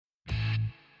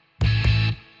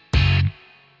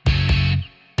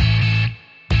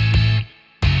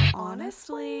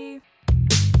Honestly.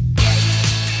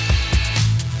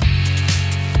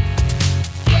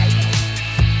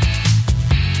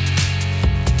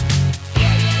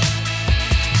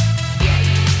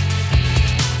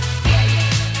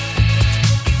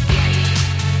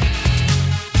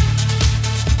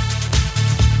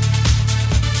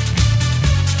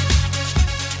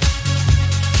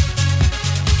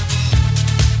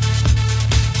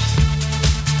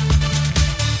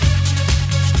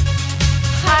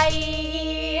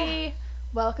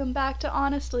 Welcome back to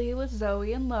Honestly with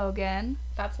Zoe and Logan.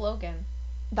 That's Logan.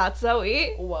 That's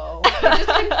Zoe. Whoa. We just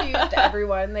confused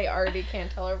everyone. They already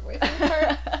can't tell our voices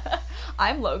apart.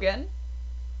 I'm Logan.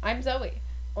 I'm Zoe.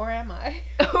 Or am I?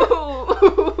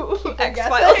 Ooh.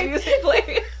 X-Files music,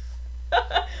 please.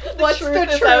 What's the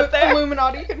truth? Out there.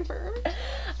 Illuminati confirmed.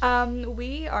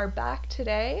 We are back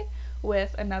today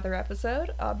with another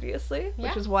episode, obviously,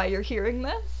 which Yeah. is why you're hearing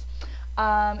this.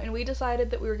 And we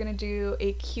decided that we were going to do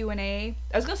a Q&A.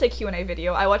 I was going to say Q&A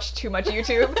video. I watched too much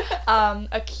YouTube.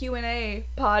 A Q&A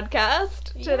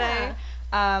podcast today.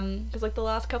 Because, like, the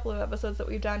last couple of episodes that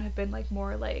we've done have been, like,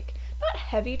 more, like, not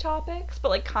heavy topics, but,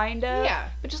 like, kind of. Yeah.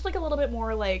 But just, like, a little bit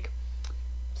more, like...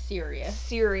 Serious,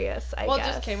 I guess. Well,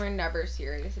 just kidding. We're never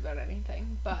serious about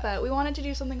anything. But we wanted to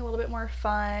do something a little bit more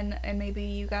fun, and maybe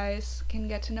you guys can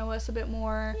get to know us a bit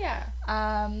more. Yeah.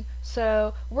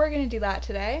 So we're going to do that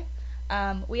today.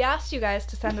 We asked you guys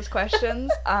to send us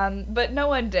questions, but no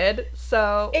one did,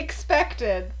 so...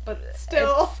 Expected, but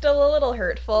still... It's still a little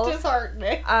hurtful.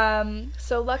 Disheartening.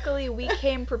 So luckily we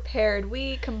came prepared.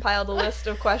 We compiled a list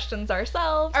of questions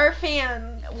ourselves. Our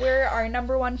fans. We're our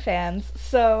number one fans,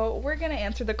 so we're gonna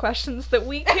answer the questions that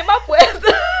we came up with.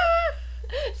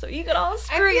 So you can all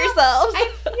screw yourselves.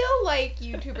 I feel like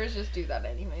YouTubers just do that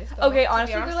anyways, though. Okay,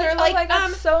 honestly, they're like, I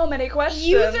got so many questions.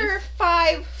 User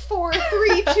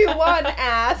 54321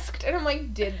 asked, and I'm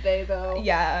like, did they though?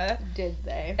 Yeah. Did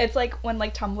they? It's like when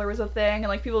like Tumblr was a thing, and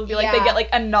like people would be like, Yeah. they get like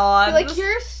a nod. Like,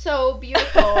 you're so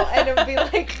beautiful, and it would be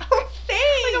like, oh,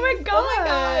 thanks. Like, oh my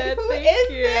god, who thank is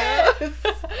you. this?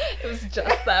 It was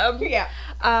just them. Yeah.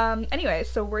 Anyway,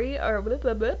 so we are we're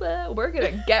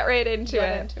gonna get right into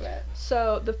it.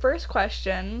 So the first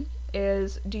question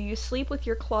is, do you sleep with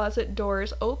your closet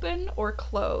doors open or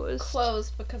closed?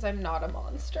 Closed, because I'm not a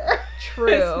monster. True.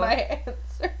 Is my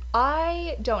answer.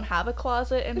 I don't have a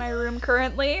closet in my room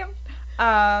currently.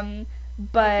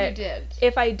 But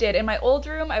if I did, in my old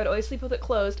room, I would always sleep with it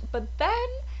closed. But then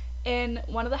in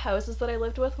one of the houses that I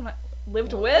lived with, I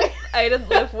didn't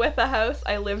live with a house,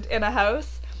 I lived in a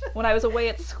house. When I was away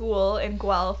at school in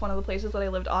Guelph, one of the places that I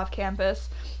lived off campus,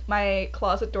 my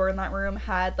closet door in that room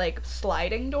had, like,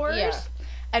 sliding doors. Yeah.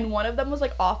 And one of them was,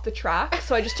 like, off the track,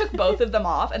 so I just took both of them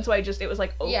off, and so it was,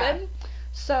 like, open. Yeah.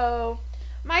 So...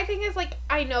 My thing is, like,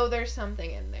 I know there's something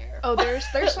in there. Oh, there's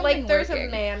something like, there's working.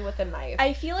 a man with a knife.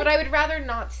 I feel like... But I would rather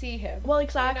not see him. Well,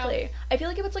 exactly. You know? I feel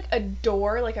like if it's, like, a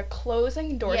door, like, a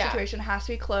closing door Yeah. situation has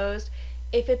to be closed.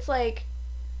 If it's, like...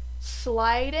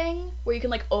 sliding where you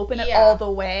can like open it Yeah. all the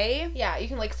way, Yeah, you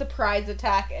can like surprise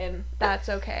attack and that's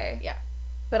okay. Yeah.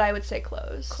 But I would say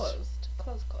closed. Closed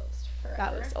forever.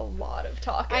 That was a lot of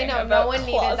talking. I know, about no one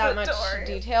needed that closet much doors.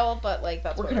 detail, but like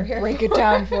that's We're what gonna we're here break for. it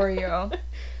down for you.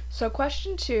 So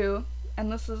question 2,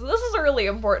 and this is a really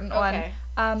important Okay.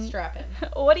 one. Strap in.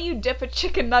 What do you dip a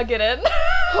chicken nugget in?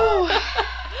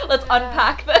 Let's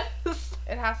unpack this.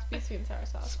 It has to be sweet and sour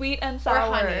sauce. Sweet and Or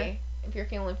sour. honey, if you're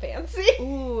feeling fancy.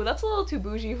 Ooh, that's a little too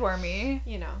bougie for me.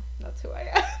 You know, that's who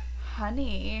I am.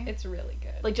 Honey. It's really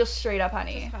good. Like just straight up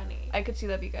honey. Just honey. I could see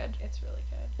that'd be good. It's really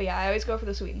good. But yeah, I always go for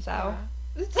the sweet and sour.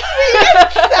 Yeah. Sweet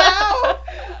and sour!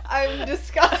 I'm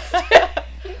disgusted.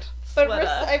 But Sweat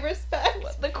up. I respect.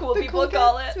 What the cool the people cool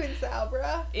call kids, it. Sweet and sour,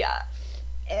 bruh. Yeah.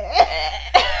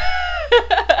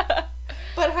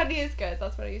 But honey is good.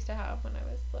 That's what I used to have when I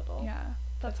was little. Yeah,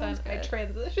 that But then sounds good. I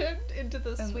transitioned into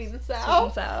the sweet and sour. Sweet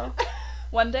and sour.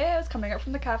 One day I was coming up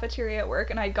from the cafeteria at work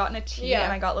and I'd gotten a tea Yeah.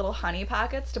 and I got little honey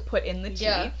packets to put in the tea.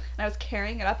 Yeah. And I was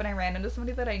carrying it up and I ran into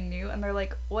somebody that I knew and they're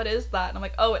like, what is that? And I'm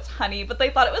like, oh, it's honey. But they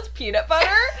thought it was peanut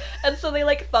butter. And so they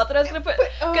like thought that I was going to put,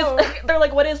 because they're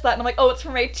like, what is that? And I'm like, oh, it's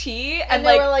for my tea. And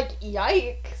they were like,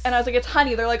 yikes. And I was like, it's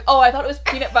honey. They're like, oh, I thought it was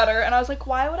peanut butter. And I was like,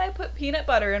 why would I put peanut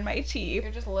butter in my tea?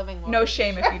 You're just living No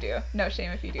shame if you do. No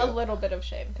shame if you do. A little bit of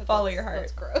shame. Follow your heart.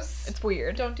 That's gross. It's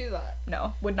weird. Don't do that.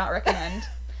 No, would not recommend.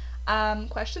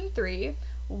 Question 3.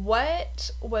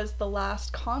 What was the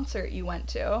last concert you went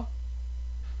to?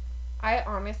 I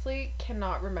honestly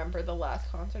cannot remember the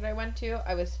last concert I went to.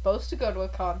 I was supposed to go to a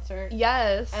concert.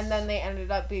 Yes. And then they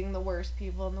ended up being the worst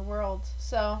people in the world.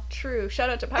 So True. Shout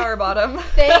out to Power Bottom.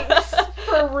 thanks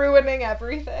for ruining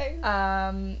everything.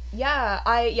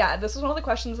 This was one of the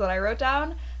questions that I wrote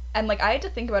down, and like I had to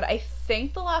think about it. I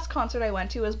think the last concert I went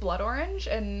to was Blood Orange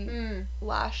in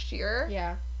last year.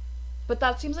 Yeah. But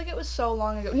that seems like it was so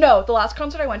long ago. No, the last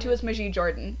concert I went to was Majid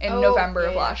Jordan in November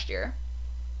of last year.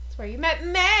 That's where you met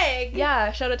Meg.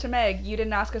 Yeah, shout out to Meg. You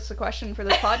didn't ask us a question for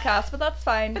this podcast, but that's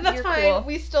fine. And that's You're fine. cool.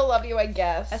 We still love you, I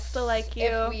guess. I still like you.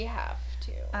 If we have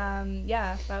to.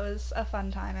 Yeah, that was a fun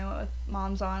time. I went with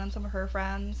Mom's on and some of her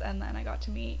friends, and then I got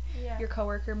to meet your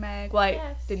coworker Meg. Well,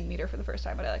 I didn't meet her for the first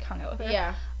time, but I like hung out with her.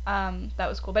 Yeah. That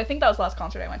was cool. But I think that was the last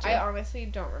concert I went to. I honestly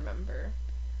don't remember.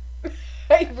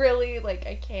 I really,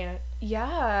 I can't.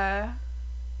 Yeah.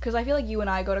 Because I feel like you and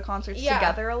I go to concerts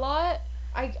together a lot.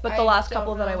 But the last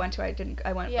couple that I went to,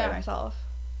 I went by myself.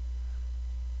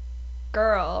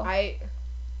 Girl.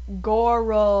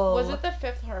 Girl. Was it the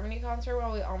Fifth Harmony concert where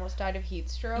we almost died of heat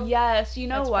stroke? Yes, you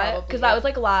know what? Because that was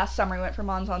like last summer we went for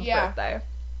Monzon's birthday.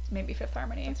 Maybe Fifth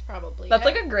Harmony. That's probably That's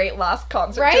like a great last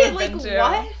concert right? to have like been to.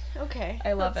 What? Okay.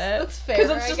 I love it. That's fair.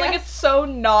 Because it's just like it's so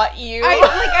not you.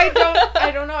 I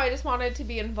don't know. I just wanted to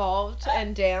be involved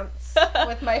and dance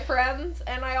with my friends,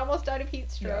 and I almost died of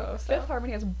heat stroke. No, Fifth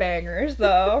Harmony has bangers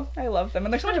though. I love them,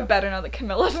 and they're so much better now that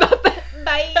Camilla's not there.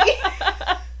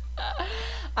 Bye.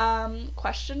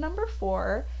 Question number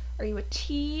 4: are you a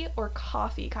tea or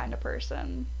coffee kind of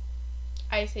person?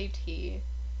 I say tea,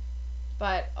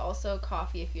 but also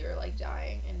coffee if you're like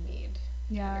dying and need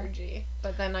energy.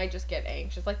 But then I just get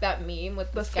anxious, like that meme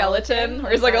with the skeleton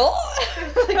where he's like, oh,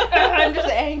 it's like, I'm just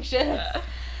anxious.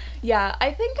 Yeah,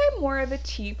 I think I'm more of a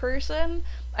tea person.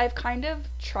 I've kind of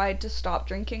tried to stop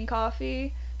drinking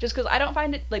coffee just because I don't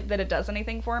find it like that it does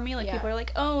anything for me. Like people are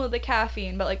like, oh, the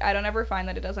caffeine, but like I don't ever find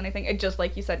that it does anything. It just,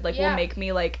 like you said, like will make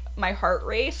me like my heart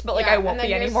race, but like I won't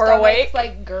be any more awake.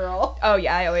 Like, girl. Oh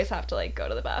yeah, I always have to like go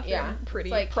to the bathroom pretty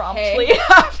like, promptly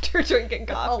after drinking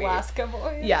coffee. Alaska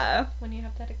boy. Yeah. When you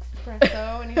have that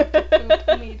espresso and you have to poop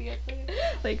immediately.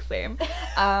 Like same.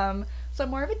 So I'm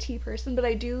more of a tea person, but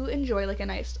I do enjoy like a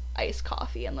nice iced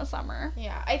coffee in the summer.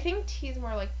 Yeah, I think tea's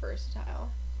more like versatile.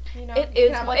 You know, it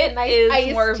is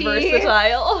more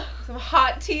versatile. Some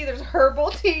hot tea, there's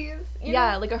herbal teas. You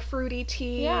know? Like a fruity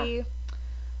tea,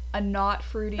 a not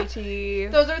fruity tea.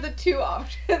 Those are the 2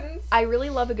 options. I really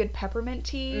love a good peppermint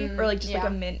tea, or like just like a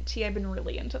mint tea. I've been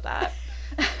really into that.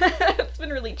 It's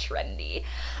been really trendy.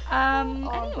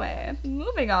 Anyway,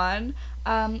 moving on.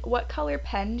 What color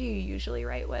pen do you usually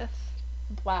write with?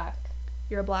 Black.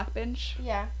 You're a black bench?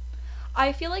 Yeah.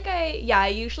 I feel like I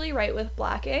usually write with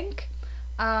black ink.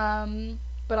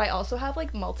 But I also have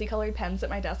like multicolored pens at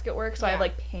my desk at work, so I have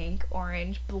like pink,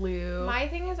 orange, blue. My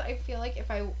thing is, I feel like if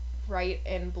I write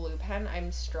in blue pen,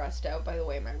 I'm stressed out by the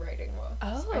way my writing looks.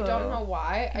 Oh. I don't know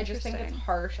why. I just think it's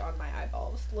harsh on my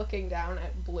eyeballs looking down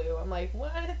at blue. I'm like,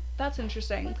 what? That's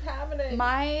interesting. What's happening?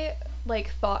 My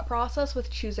like thought process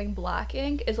with choosing black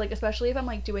ink is like, especially if I'm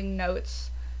like doing notes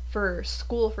for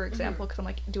school, for example, because I'm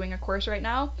like doing a course right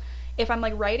now. If I'm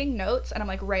like writing notes and I'm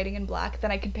like writing in black,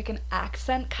 then I can pick an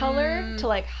accent color to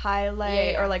like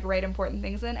highlight or like write important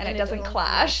things in, and it doesn't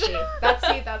clash. That's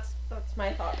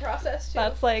my thought process too.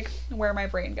 That's like where my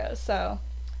brain goes. So,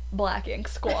 black ink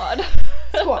squad.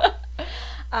 Squad.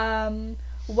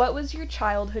 What was your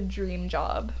childhood dream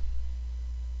job?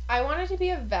 I wanted to be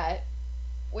a vet,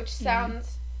 which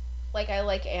sounds like I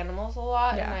like animals a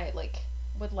lot, and I like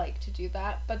would like to do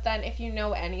that. But then if you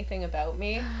know anything about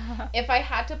me, if I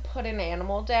had to put an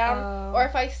animal down or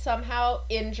if I somehow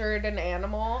injured an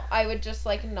animal, I would just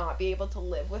like not be able to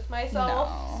live with myself.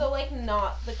 No. So like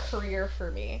not the career for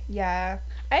me. Yeah.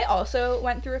 I also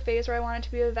went through a phase where I wanted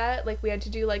to be a vet. Like we had to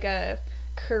do like a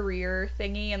career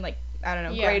thingy and like I don't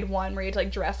know, grade 1 where you had to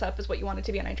like dress up as what you wanted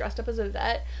to be, and I dressed up as a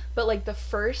vet. But like the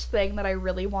first thing that I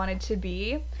really wanted to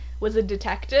be was a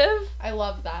detective. I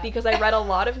love that. Because I read a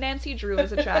lot of Nancy Drew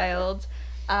as a child.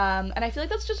 And I feel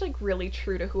like that's just like really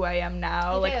true to who I am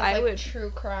now. Like I would true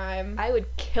crime. I would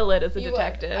kill it as a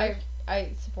detective. I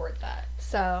support that.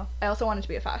 So I also wanted to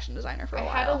be a fashion designer for a while.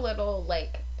 I had a little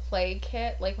like play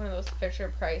kit, like one of those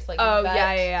Fisher Price like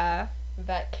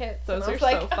vet kits. Those are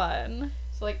so fun.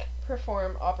 So like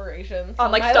perform operations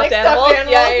on like stuffed animals.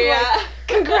 Yeah. Like,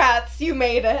 congrats, you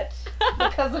made it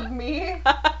because of me.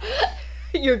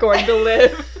 You're going to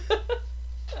live.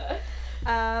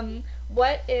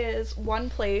 What is one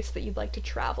place that you'd like to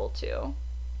travel to?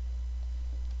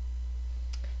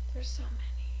 There's so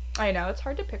many. I know, it's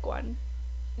hard to pick one.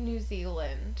 New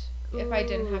Zealand. If I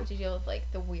didn't have to deal with, like,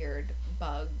 the weird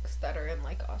bugs that are in,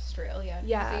 like, Australia and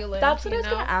New Zealand. That's what I was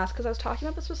going to ask, because I was talking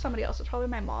about this with somebody else. It's probably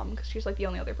my mom, because she's, like, the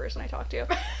only other person I talk to.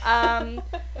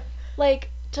 Like,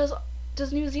 does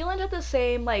New Zealand have the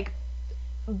same, like,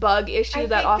 bug issue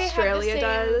that Australia does? I think they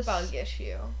have the same bug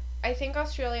issue. I think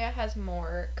Australia has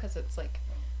more, because it's, like,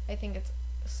 I think it's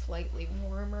slightly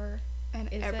warmer. And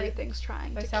everything's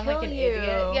trying to sound kill like an you.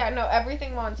 idiot. Yeah, no,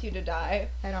 everything wants you to die.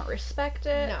 I don't respect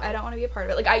it. No. I don't want to be a part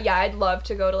of it. Like, I'd love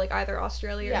to go to, like, either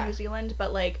Australia or New Zealand,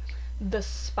 but, like, the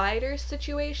spider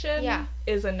situation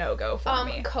is a no-go for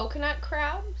me. Coconut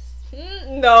crabs?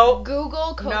 No.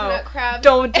 Google coconut crabs.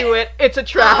 Don't do it. It's a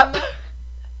trap.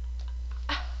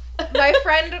 My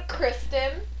friend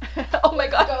Kristen oh my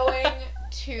god. was going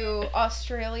to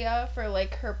Australia for,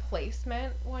 like, her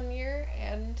placement one year,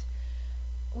 and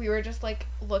we were just, like,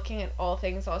 looking at all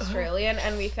things Australian,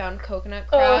 and we found coconut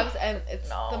crabs, and it's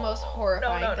the most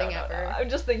horrifying thing ever. I'm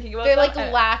just thinking about they, that.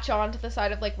 Like, latch onto the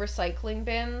side of, like, recycling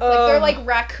bins. Like, they're, like,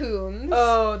 raccoons.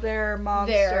 Oh, they're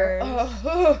monsters.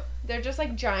 They're just,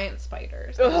 like, giant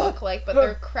spiders, they look like, but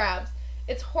they're crabs.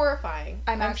 It's horrifying.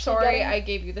 I'm sorry I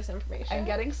gave you this information. I'm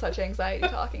getting such anxiety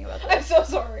talking about this. I'm so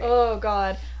sorry. Oh,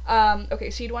 God. Okay,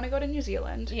 so you'd want to go to New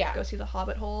Zealand. Yeah. Go see the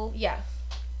Hobbit Hole. Yes.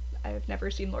 I've never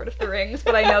seen Lord of the Rings,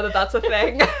 but I know that that's a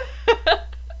thing.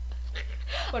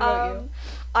 What about you?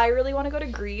 I really want to go to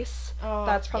Greece. Oh,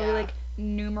 that's probably, like,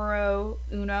 numero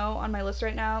uno on my list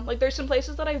right now. Like, there's some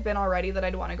places that I've been already that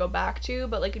I'd want to go back to,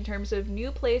 but, like, in terms of new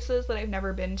places that I've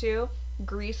never been to,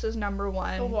 Greece is number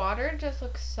one. The water just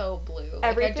looks so blue. Like,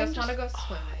 Everything I just want to go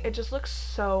swimming. It just looks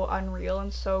so unreal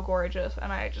and so gorgeous,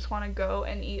 and I just want to go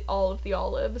and eat all of the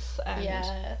olives and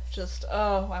just,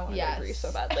 I want to go to Greece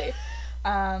so badly.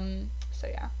 So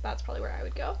yeah, that's probably where I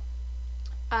would go.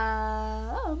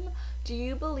 Do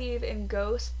you believe in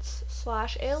ghosts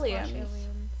 / aliens?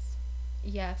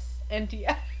 Yes, and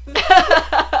yes.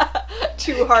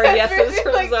 2 hard yeses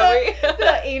from like Zoe.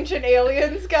 The ancient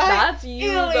aliens guy. That's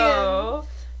you, though.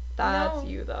 That's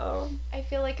you, though. I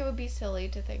feel like it would be silly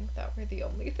to think that we're the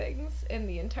only things in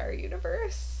the entire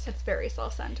universe. It's very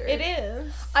self-centered. It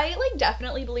is. I, like,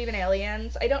 definitely believe in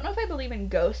aliens. I don't know if I believe in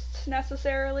ghosts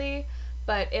necessarily,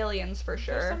 but aliens for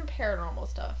sure. There's some paranormal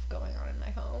stuff going on in my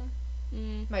home.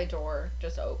 My door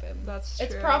just opened. That's true.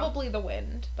 It's probably the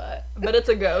wind, but it's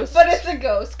a ghost. But it's a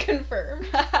ghost, confirmed.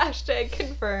 Hashtag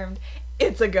confirmed.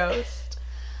 It's a ghost.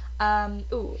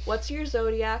 What's your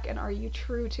zodiac and are you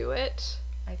true to it?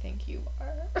 I think you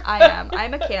are. I am.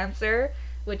 I'm a Cancer,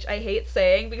 which I hate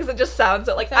saying because it just sounds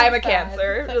like I'm a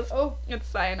Cancer. It's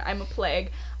fine. I'm a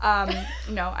plague.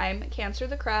 No, I'm Cancer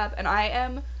the crab, and I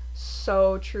am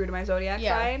so true to my zodiac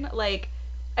sign. Like,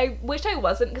 I wish I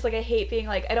wasn't, because, like, I hate being,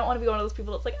 like, I don't want to be one of those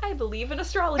people that's like, I believe in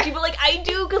astrology, but, like, I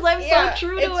do, because I'm so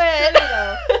true to it. True,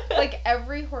 though. Like,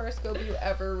 every horoscope you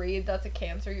ever read that's a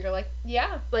Cancer, you're like,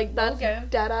 yeah. Like, that's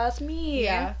dead-ass me.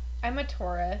 Yeah. I'm a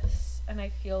Taurus, and I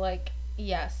feel like,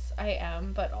 yes, I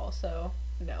am, but also,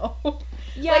 no.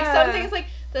 Yeah. Like, some things, like,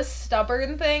 the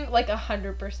stubborn thing, like,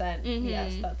 100%,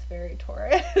 yes, that's very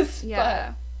Taurus. Yeah.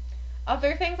 But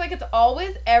other things, like, it's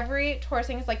always, every Taurus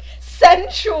thing is, like,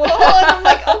 sensual, and I'm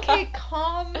like, okay,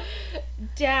 calm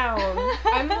down.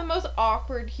 I'm the most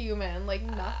awkward human. Like,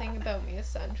 nothing about me is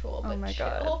sensual, but chill.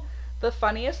 God. The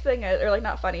funniest thing is, or, like,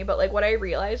 not funny, but, like, what I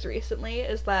realized recently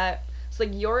is that, so,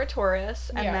 like, you're a Taurus,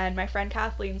 and then my friend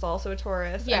Kathleen's also a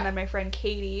Taurus, and then my friend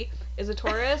Katie is a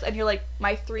Taurus, and you're, like,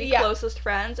 my 3 closest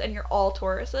friends, and you're all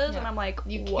Tauruses, and I'm like,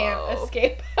 you whoa. Can't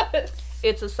escape us.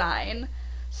 It's a sign.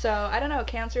 So, I don't know,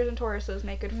 Cancers and Tauruses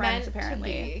make good friends,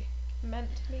 apparently. Meant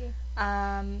to be.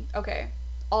 Okay.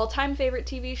 All-time favorite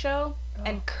TV show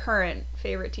and current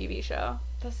favorite TV show.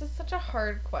 This is such a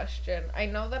hard question. I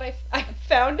know that I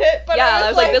found it, but I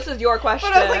was like, this is your question.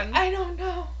 But I was like, I don't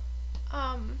know.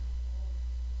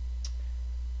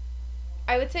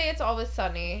 I would say It's Always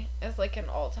Sunny is, like, an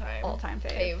all-time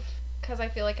fave. Because I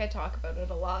feel like I talk about it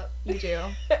a lot. You do.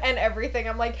 And everything.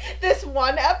 I'm like, this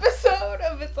one episode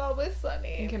of It's Always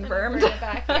Sunny. Confirmed. And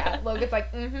back. Yeah. Logan's like,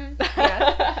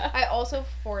 yes. I also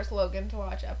force Logan to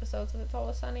watch episodes of It's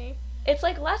Always Sunny. It's,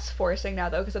 like, less forcing now,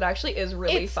 though, because it actually is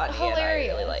really funny. Hilarious. And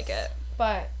I really like it.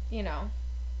 But, you know,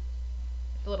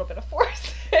 a little bit of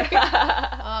forcing.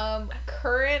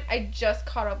 Current, I just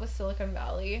caught up with Silicon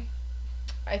Valley.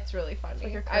 It's really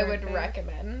funny. Like, I would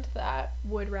recommend that.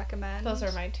 Would recommend. Those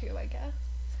are my 2, I guess.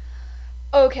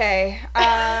 Okay.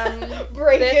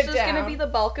 This is going to be the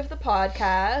bulk of the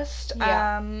podcast.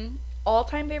 Yeah.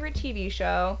 All-time favorite TV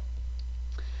show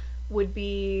would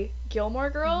be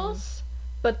Gilmore Girls,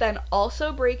 but then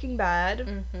also Breaking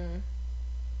Bad,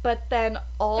 but then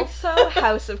also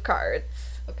House of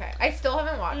Cards. Okay. I still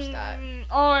haven't watched that.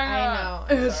 Oh my I god. know.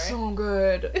 I'm It's sorry. so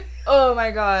good. Oh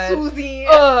my god. Susie.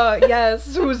 Oh, yes,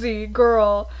 Susie,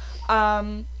 girl.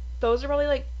 Those are probably,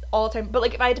 like, all time. But,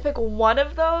 like, if I had to pick one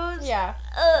of those, Yeah.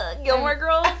 Gilmore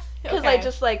Girls. Because I Okay.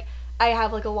 just, like, I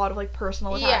have, like, a lot of, like,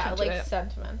 personal attachment to like it.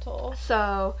 sentimental.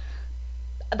 So,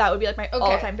 that would be, like, my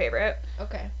all-time favorite.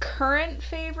 Okay. Current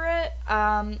favorite,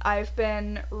 I've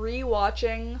been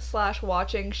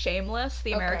rewatching/watching Shameless,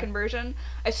 the American version.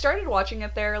 I started watching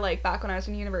it there, like, back when I was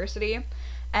in university,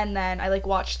 and then I, like,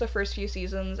 watched the first few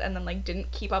seasons and then, like,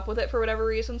 didn't keep up with it for whatever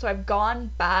reason, so I've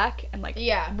gone back and, like,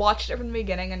 watched it from the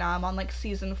beginning, and now I'm on, like,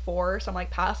 season 4, so I'm, like,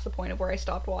 past the point of where I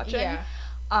stopped watching. Yeah.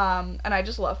 And I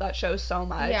just love that show so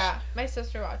much. Yeah, my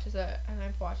sister watches it, and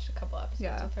I've watched a couple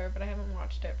episodes with her, but I haven't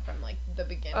watched it from, like, the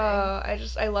beginning.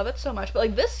 I love it so much. But,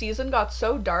 like, this season got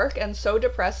so dark and so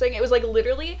depressing. It was, like,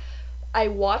 literally, I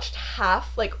watched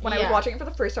half, like, when I was watching it for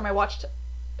the first time, I watched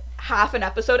half an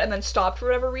episode and then stopped for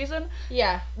whatever reason.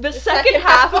 Yeah. The second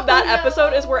half of that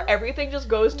episode is where everything just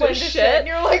goes to shit. And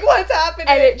you're like, what's happening?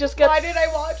 And it just gets why did I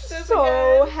watch this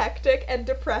so again? hectic and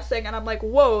depressing, and I'm like,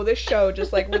 whoa, this show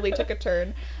just, like, really took a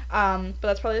turn. But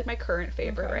that's probably, like, my current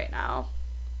favorite right now,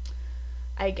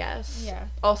 I guess. Yeah.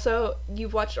 Also,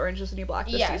 you've watched Orange is the New Black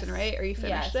this season, right? Or you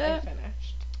finished it? Yes, I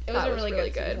finished. It was a really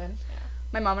good season. Yeah.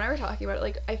 My mom and I were talking about it,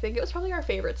 like, I think it was probably our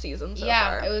favorite season so far.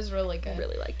 Yeah, it was really good. I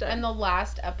really liked it. And the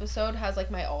last episode has,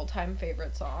 like, my all-time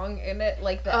favorite song in it,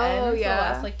 like, the end, the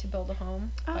last, like, To Build a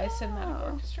Home by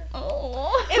Cinematic Orchestra.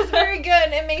 Oh. It's very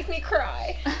good. It makes me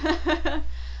cry.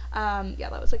 Yeah,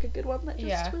 that was, like, a good one that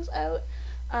just was out.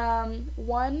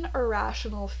 One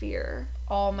irrational fear.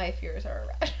 All my fears are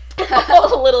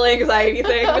irrational. Little anxiety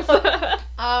things.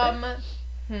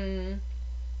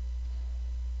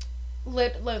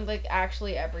 Like,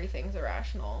 actually everything's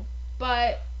irrational.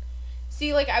 But,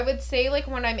 see, like, I would say, like,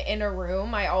 when I'm in a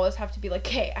room, I always have to be like,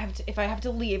 okay, if I have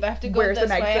to leave, I have to go Where's this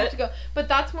the way, exit? I have to go. But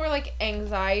that's more, like,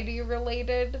 anxiety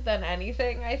related than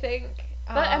anything, I think.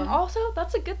 And also,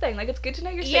 that's a good thing. Like, it's good to know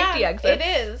your safety exits. It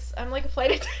is. I'm like a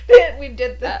flight attendant. We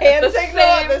did the hand signal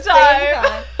at the same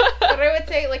time. But I would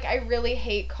say, like, I really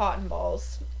hate cotton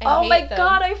balls. Oh my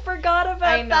god, I forgot about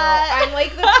that. I know. I'm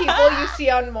like the people you see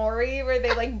on Maury where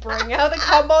they, like, bring out the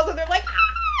cotton balls and they're like,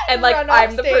 and, like,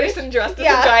 I'm the person dressed as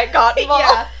a giant cotton ball.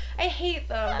 Yeah. I hate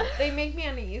them. They make me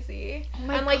uneasy.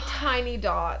 And, like, tiny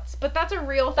dots. But that's a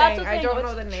real thing. I don't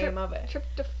know the name of it.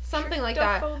 Something like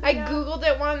that. I googled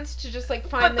it once to just, like,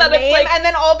 find the name, like, and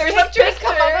then all the pictures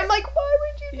come up. I'm like, why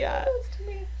would you do this to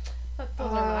me? Those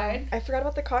are mine. I forgot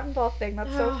about the cotton ball thing.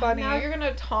 That's so funny. Now you're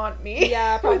gonna taunt me.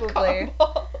 Yeah, probably. With cotton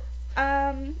balls.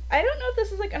 I don't know if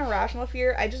this is, like, an irrational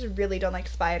fear. I just really don't like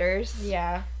spiders.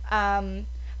 Yeah.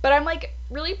 But I'm, like,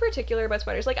 really particular about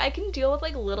spiders. Like, I can deal with,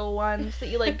 like, little ones that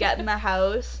you, like, get in the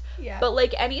house. Yeah. But,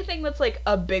 like, anything that's, like,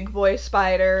 a big boy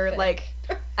spider, like,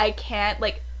 I can't,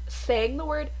 like, saying the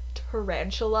word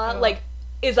tarantula, like,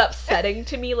 is upsetting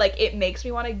to me. Like, it makes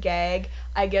me want to gag.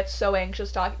 I get so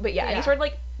anxious talking. But, yeah, any sort of,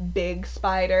 like, big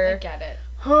spider. I get it.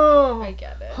 Oh. I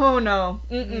get it. Oh, no.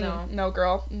 No. No,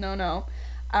 girl. No.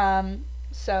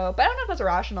 So, but I don't know if that's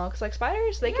irrational, because, like,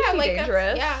 spiders, they can be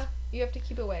dangerous. Yeah, you have to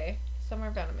keep away. Some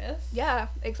are venomous. Yeah,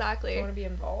 exactly. Don't want to be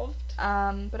involved.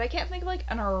 But I can't think of, like,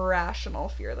 an irrational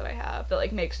fear that I have that,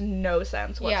 like, makes no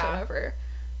sense whatsoever.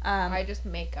 I just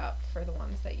make up for the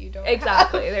ones that you don't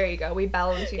Exactly. have. There you go. We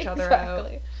balance each other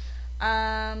out.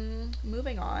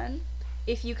 Moving on.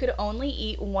 If you could only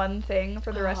eat one thing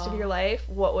for the rest of your life,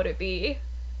 what would it be?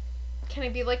 Can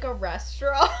it be like a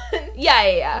restaurant?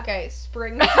 Yeah. Okay,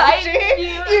 Spring I Sushi.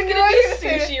 knew it was gonna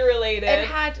be sushi related. It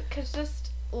had, cause just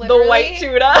literally the white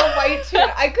tuna. The white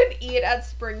tuna. I could eat at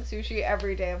Spring Sushi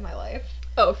every day of my life.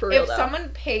 Oh, for real If someone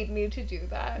paid me to do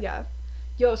that. Yeah.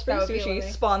 Yo, Spring Sushi,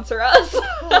 sponsor us.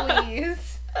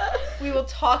 Please. We will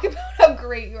talk about how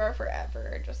great you are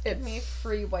forever. Just give me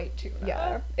free white tuna.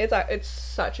 Yeah. It's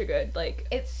such a good, like,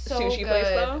 it's so sushi good. place,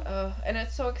 though. And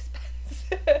it's so expensive.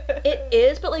 It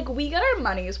is, but, like, we get our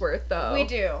money's worth, though. We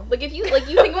do. Like, if you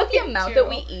think about the amount that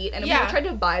we eat, and if we tried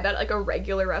to buy that at, like, a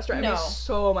regular restaurant, it'd be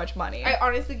so much money. I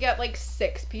honestly get, like,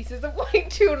 6 pieces of white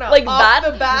tuna. Like, off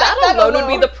the bat. That alone would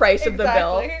be the price of the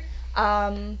bill.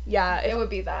 Yeah. It would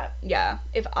be that. Yeah.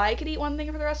 If I could eat one thing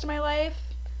for the rest of my life,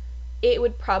 it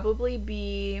would probably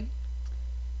be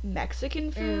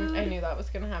Mexican food. I knew that was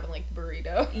gonna happen, like,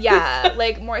 burrito. Yeah,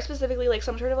 like, more specifically, like,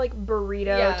 some sort of, like,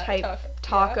 burrito type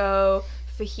taco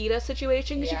fajita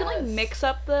situation, because you can, like, mix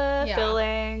up the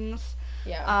fillings.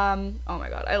 Yeah. Oh my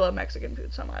god, I love Mexican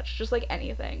food so much. Just, like,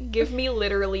 anything. Give me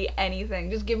literally anything.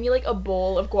 Just give me, like, a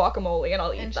bowl of guacamole and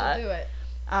I'll eat that. And she'll do it.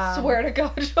 Swear to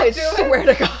God, she'll I do it. swear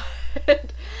to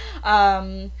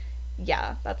God.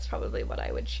 yeah, that's probably what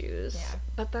I would choose. Yeah.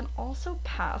 But then also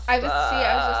pasta. I was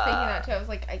just thinking that too. I was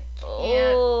like, I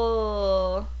can't.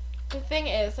 Oh. The thing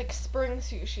is, like, spring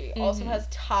sushi also has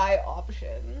Thai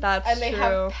options. That's and they true.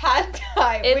 have pad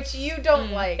Thai, which you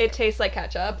don't like. It tastes like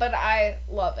ketchup. But I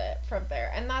love it from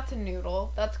there. And that's a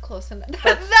noodle. That's close enough.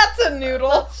 That's a noodle.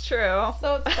 That's true.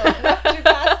 So it's close enough to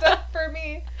pasta for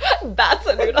me. That's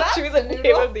a noodle. That's Should be the a name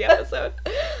noodle. of the episode.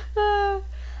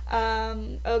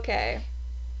 Okay.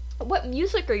 What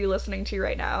music are you listening to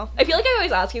right now? I feel like I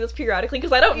always ask you this periodically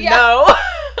because I don't know.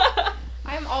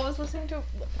 I'm always listening to...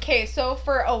 Okay, so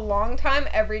for a long time,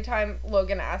 every time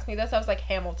Logan asked me this, I was like,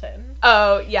 Hamilton.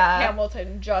 Oh, yeah.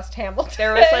 Hamilton, just Hamilton.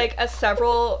 There was, like, a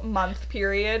several month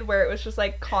period where it was just,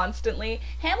 like, constantly,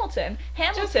 Hamilton,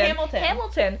 Just Hamilton.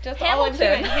 Hamilton, Just Hamilton. all I'm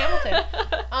doing,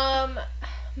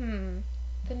 Hamilton.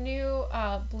 The new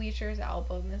Bleachers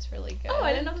album is really good. Oh,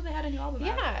 I didn't know that they had a new album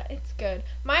out. Yeah, it's good.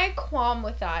 My qualm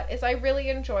with that is I really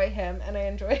enjoy him and I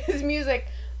enjoy his music,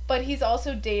 but he's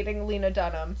also dating Lena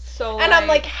Dunham. So, and I'm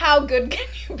like, how good can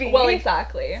you be? Well,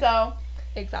 exactly. So,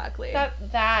 exactly.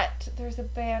 There's a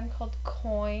band called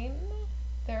Coin.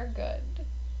 They're good.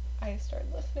 I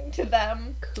started listening to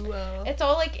them. Cool. It's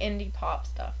all like indie pop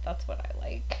stuff. That's what I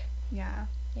like. Yeah.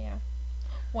 Yeah.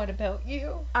 What about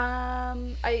you?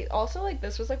 I also, like,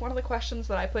 this was, like, one of the questions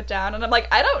that I put down, and I'm like,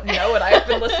 I don't know what I've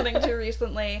been listening to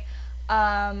recently.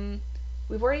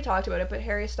 We've already talked about it, but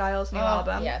Harry Styles' new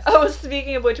album. Yes. Oh,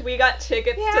 speaking of which, we got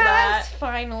tickets to that.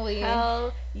 Finally.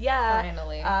 Hell yeah.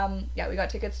 Finally. Yeah, we got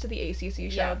tickets to the ACC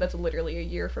show. Yeah. That's literally a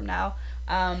year from now.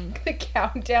 The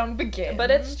countdown begins. But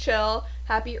it's chill.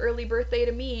 Happy early birthday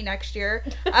to me next year.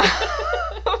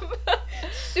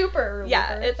 Super early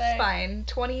Yeah, birthday. it's fine.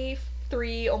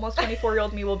 23, almost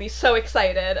 24-year-old me will be so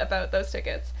excited about those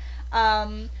tickets.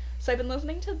 So I've been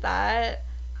listening to that.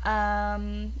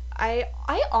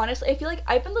 I honestly, I feel like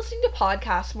I've been listening to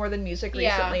podcasts more than music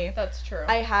recently. Yeah, that's true.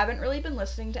 I haven't really been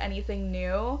listening to anything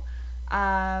new.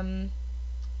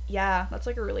 Yeah, that's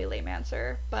like a really lame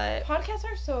answer, but podcasts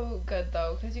are so good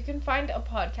though, because you can find a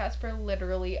podcast for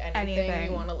literally anything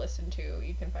you want to listen to.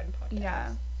 You can find podcasts.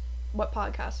 Yeah. What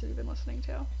podcasts have you been listening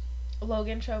to?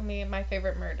 Logan showed me My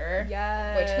Favorite Murder.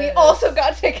 Yes. Which we also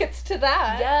got tickets to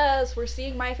that. Yes, we're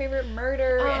seeing My Favorite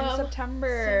Murder in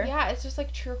September. So yeah, it's just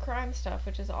like true crime stuff,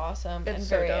 which is awesome and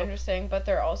so very dope. Interesting, but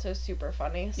they're also super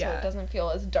funny, so it doesn't feel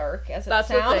as dark as it That's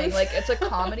sounds. the thing. Like, it's a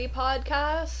comedy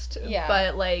podcast, Yeah.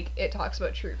 but like it talks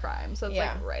about true crime, so it's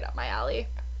Yeah. like right up my alley.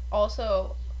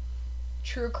 Also,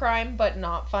 true crime but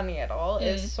not funny at all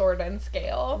is Sword and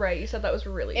Scale. Right, you said that was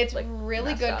really It's like,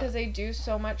 really good because they do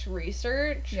so much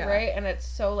research, Yeah. right? And it's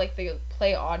so like they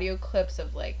play audio clips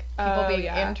of like people being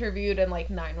interviewed and like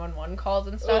 911 calls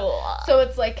and stuff. Ugh. So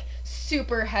it's like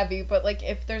super heavy, but like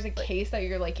if there's a case that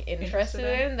you're like interested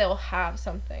in, they'll have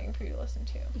something for you to listen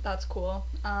to. That's cool.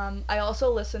 I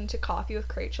also listened to Coffee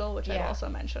with Rachel, which I've also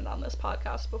mentioned on this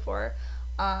podcast before.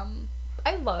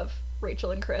 I love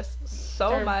Rachel and Chris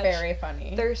so much. They're very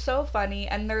funny. They're so funny,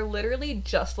 and they're literally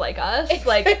just like us.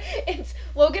 It's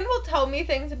Logan will tell me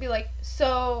things and be like,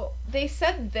 so they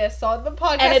said this on the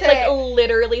podcast, and it's like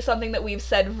literally something that we've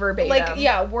said verbatim. Like,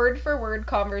 yeah, word for word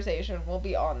conversation will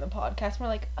be on the podcast. And we're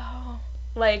like, oh,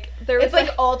 like there was it's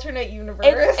like alternate universe.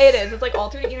 It is. It's like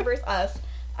alternate universe us.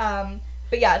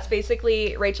 But yeah, it's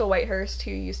basically Rachel Whitehurst,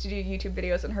 who used to do YouTube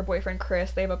videos, and her boyfriend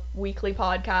Chris. They have a weekly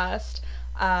podcast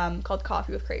called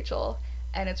Coffee with Rachel,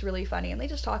 and it's really funny, and they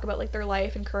just talk about like their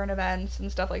life and current events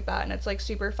and stuff like that, and it's like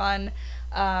super fun,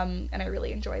 and I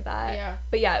really enjoyed that. Yeah.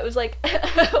 But yeah, it was like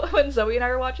when Zoe and I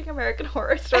were watching American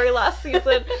Horror Story last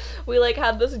season, we like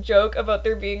had this joke about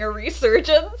there being a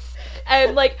resurgence,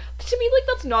 and like to me, like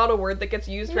that's not a word that gets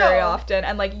used very often,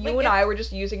 and like you and I were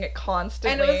just using it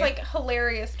constantly, and it was like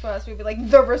hilarious to us. We'd be like,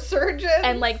 the resurgence,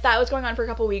 and like that was going on for a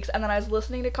couple weeks, and then I was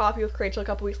listening to Coffee with Rachel a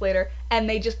couple weeks later, and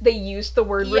they used the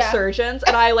word resurgence,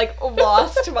 and I like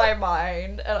lost my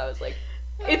mind, and I was like,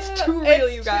 it's too real,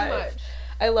 you guys. Too much.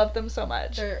 I love them so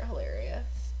much. They're hilarious.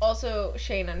 Also,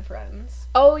 Shane and Friends.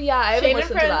 Oh yeah, I haven't Shane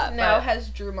listened and to Friends that. now but... has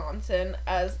Drew Monson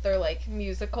as their like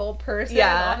musical person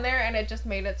on there, and it just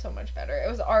made it so much better. It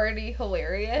was already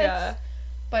hilarious,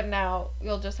 but now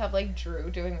you'll just have like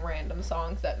Drew doing random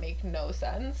songs that make no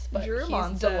sense. But Drew he's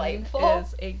Monson delightful.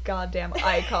 is a goddamn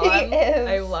icon. He is.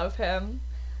 I love him.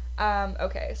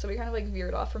 Okay, so we kind of like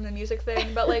veered off from the music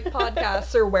thing, but like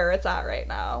podcasts are where it's at right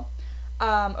now.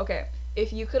 Okay,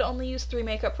 if you could only use 3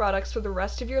 makeup products for the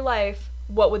rest of your life,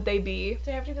 what would they be? Do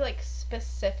they have to be like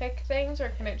specific things, or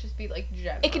can it just be like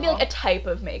general? It could be like a type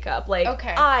of makeup, like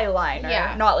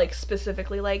eyeliner, not like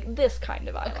specifically like this kind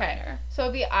of eyeliner. Okay, so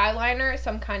it'd be eyeliner,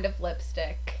 some kind of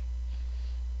lipstick.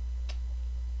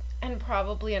 And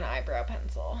probably an eyebrow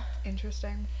pencil.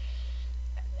 Interesting.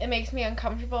 It makes me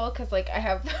uncomfortable because, like, I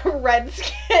have red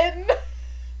skin.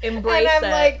 Embrace and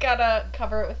I'm, it. like, gotta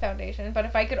cover it with foundation. But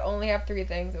if I could only have 3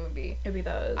 things, it would be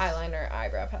those. eyeliner,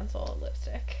 eyebrow pencil,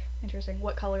 lipstick. Interesting.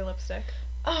 What color lipstick?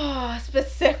 Oh,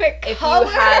 specific If color.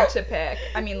 you had to pick.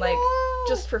 I mean, like, No.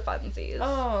 just for funsies.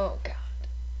 Oh, God.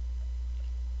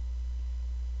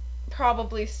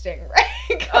 Probably Stingray.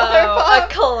 ColourPop. A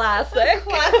classic. A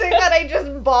classic that I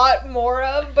just bought more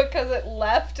of because it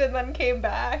left and then came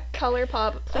back.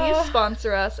 ColourPop, please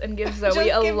sponsor us and give Zoe Just a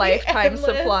give me lifetime endless.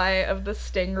 supply of the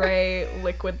Stingray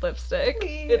liquid lipstick.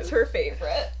 Please. It's her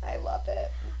favorite. I love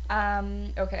it.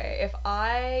 Okay, if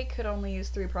I could only use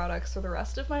 3 products for the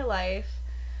rest of my life,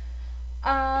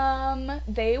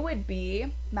 they would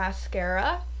be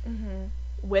mascara Mm-hmm.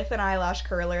 with an eyelash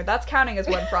curler. That's counting as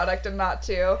one product and not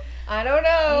 2. I don't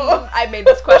know. I made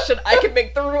this question. I can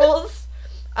make the rules.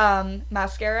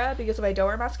 Mascara, because if I don't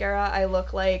wear mascara, I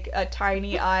look like a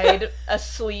tiny-eyed,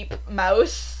 asleep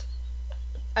mouse.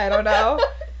 I don't know.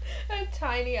 A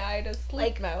tiny-eyed asleep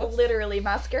Like, mouse. literally,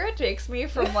 mascara takes me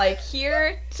from, like,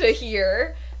 here to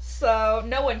here, so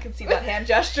no one can see that hand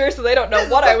gesture, so they don't know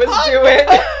This what is I a was doing.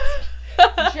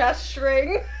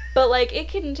 Gesturing. But, like, it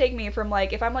can take me from,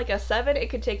 like, if I'm, like, a 7, it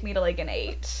could take me to, like, an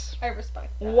 8. I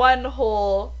respect that. One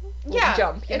whole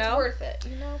jump, you know? It's worth it,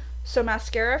 you know? So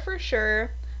mascara for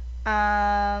sure.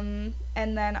 And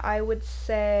then I would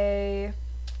say,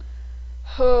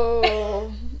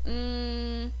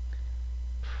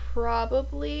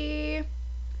 probably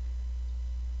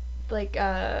like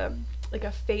a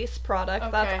face product.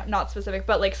 Okay. That's not specific,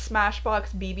 but like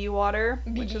Smashbox BB water,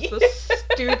 which is BB. the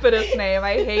stupidest name.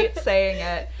 I hate saying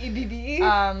it.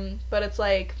 EBB. But it's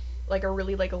like a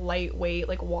really like lightweight,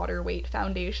 like water weight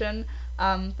foundation.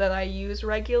 That I use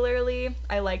regularly.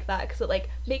 I like that because it like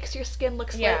makes your skin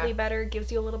look slightly better,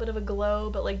 gives you a little bit of a glow,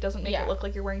 but like doesn't make it look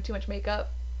like you're wearing too much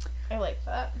makeup. I like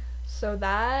that. So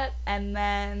that, and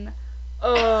then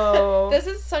This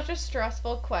is such a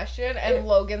stressful question, and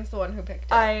Logan's the one who picked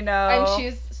it. I know. And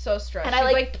she's so stressed. And she's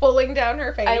I, like, pulling down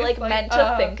her face. I like meant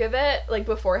to think of it like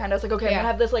beforehand. I was like, okay, I'm gonna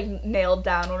have this like nailed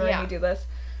down when I do this.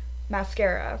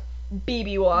 Mascara,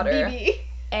 BB water, BB.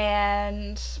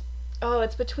 and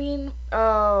it's between.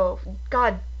 Oh,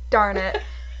 god darn it!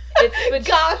 It's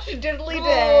Gosh, diddly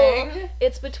dang.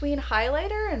 It's between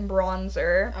highlighter and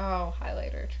bronzer. Oh,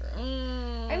 highlighter, true.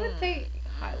 I would say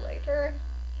highlighter.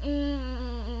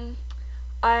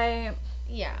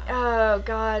 Yeah. Oh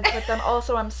god, but then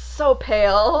also I'm so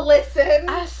pale. Listen,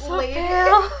 I'm so lady.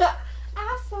 pale.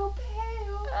 I'm so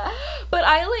pale. But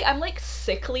I'm like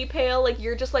sickly pale. Like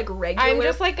you're just like regular. I'm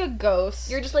just like a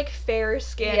ghost. You're just like fair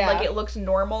skin. Yeah. Like it looks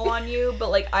normal on you, but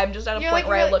like I'm just at a You're point like,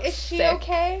 where I look is sick. she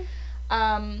okay?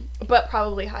 But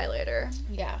probably highlighter.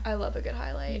 Yeah. I love a good You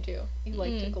highlight. do. You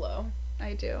like to glow.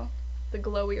 I do. The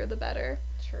glowier the better.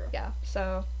 True. Yeah.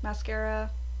 So mascara,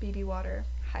 BB water,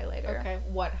 highlighter. Okay.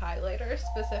 What highlighter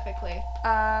specifically?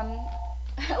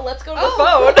 Let's go to the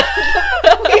phone.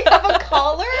 We have a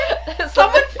caller?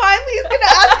 Someone finally is going to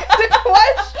ask us a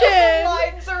question.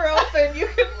 Lines are open. You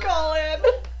can call in.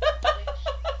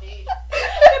 Can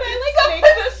I make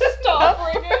this stop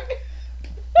ringing?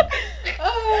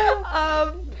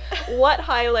 What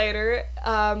highlighter?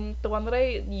 The one that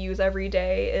I use every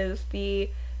day is the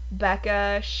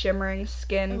Becca Shimmering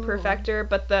Skin Perfector,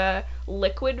 but the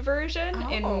liquid version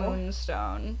in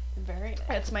Moonstone. Very nice.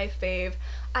 It's my fave.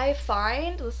 I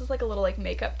find, this is like a little like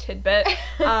makeup tidbit,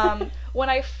 when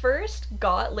I first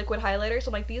got liquid highlighters,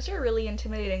 I'm like, these are really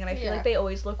intimidating and I feel like they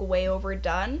always look way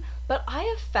overdone, but I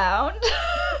have found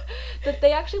that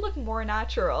they actually look more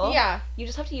natural. Yeah. You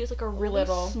just have to use like a really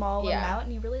small amount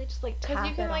and you really just like tap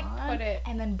you can, it like, on put it...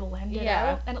 and then blend it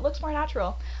out and it looks more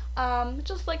natural.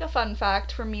 Just like a fun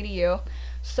fact from me to you.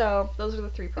 So those are the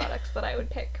 3 products that I would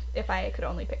pick if I could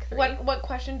only pick 3. What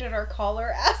question did our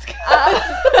caller ask?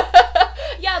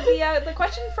 Yeah, the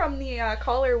question from the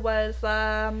caller was,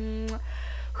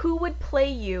 who would play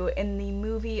you in the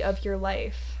movie of your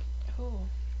life? Ooh.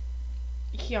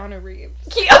 Keanu Reeves.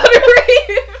 Keanu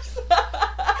Reeves!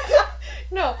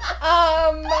 No,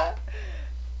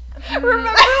 Remember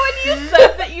when you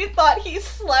said that you thought he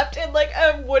slept in like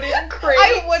a wooden crate?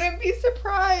 I wouldn't be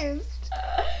surprised.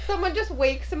 Someone just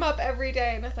wakes him up every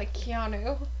day and it's like,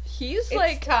 Keanu, He's it's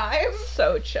like time.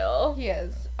 so chill. He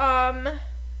is.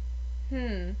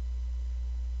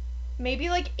 Maybe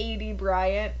like A.D.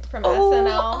 Bryant from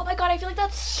SNL. Oh my god, I feel like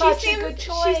that's such a good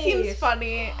choice. She seems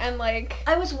funny and like.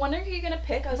 I was wondering who you're gonna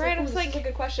pick. I was like, this is a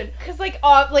good question. Cause like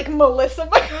Melissa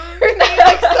McCarthy,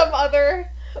 like some other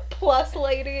plus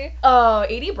lady. Oh,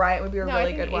 A.D. Bryant would be a really I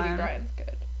think good one. A.D. Bryant's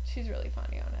good. She's really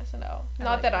funny on SNL. though. I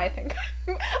Not like that that. I think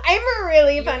I'm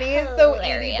really funny, so Edie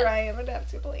hilarious. Bryant would have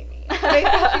to play me. But I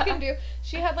think she can do.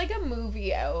 She had like a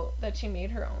movie out that she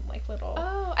made her own like little.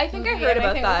 Oh, I think I movie, heard and about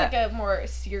I think that. It was like a more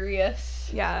serious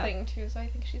Yeah. thing too. So I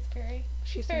think she's very.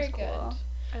 She very seems cool.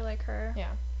 I like her.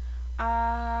 Yeah.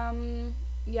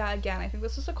 Yeah, again, I think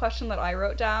this is a question that I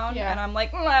wrote down, Yeah. and I'm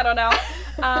like, I don't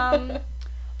know.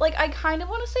 Like, I kind of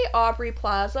want to say Aubrey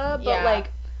Plaza, but, Yeah.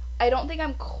 like, I don't think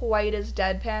I'm quite as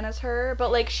deadpan as her,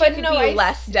 but, like, she But could no, be I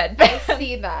less I deadpan.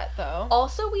 see that though.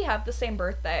 Also, we have the same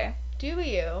birthday. Do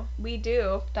you? We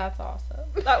do. That's awesome.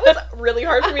 That was really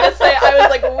hard for me to say. I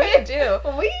was like, we do.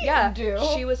 We Yeah, do.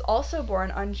 she was also born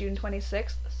on June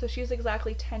 26th, so she's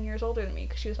exactly 10 years older than me,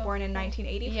 because she was That's born in cool.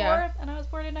 1984, Yeah. and I was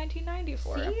born in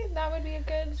 1994. See, that would be a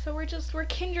good. So we're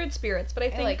kindred spirits, but I I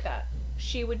think like that.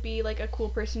 she would be, like, a cool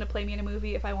person to play me in a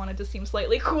movie if I wanted to seem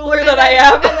slightly cooler than I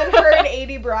am. And then her and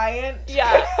Edie Bryant.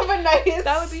 Yeah. Have a nice.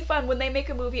 That would be fun when they make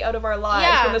a movie out of our lives,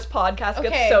 Yeah. when this podcast Okay,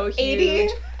 gets so 80,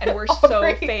 huge and we're so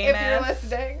Aubrey, famous. If you're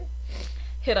listening.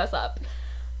 Hit us up.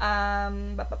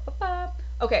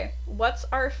 Okay, what's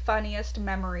our funniest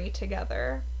memory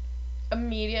together?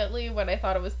 Immediately when I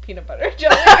thought it was peanut butter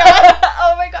jelly. guys.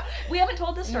 Oh my god. We haven't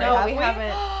told this story, No, have we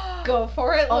haven't. Go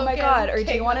for it, Oh my Logan. god, or do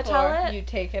Take you want to the tell floor. it? You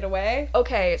take it away.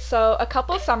 Okay, so a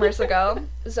couple summers ago,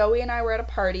 Zoe and I were at a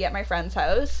party at my friend's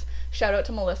house. Shout out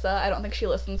to Melissa. I don't think she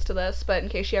listens to this, but in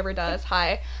case she ever does,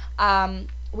 hi.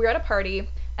 We were at a party,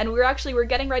 and we're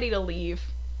getting ready to leave.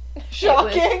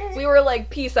 Shocking. We were like,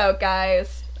 peace out,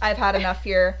 guys. I've had enough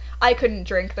here. I couldn't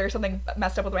drink. There's something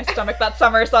messed up with my stomach that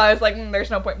summer, so I was like,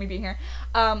 there's no point in me being here.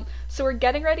 So we're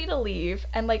getting ready to leave,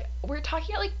 and, like, we're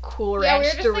talking about, like, Cool Yeah,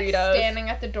 Ranch we were just Doritos. like standing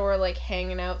at the door, like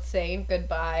hanging out, saying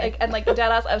goodbye. Like, and, like,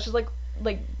 deadass, I was just, like,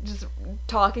 just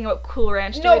talking about Cool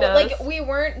Ranch no, Doritos. like we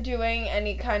weren't doing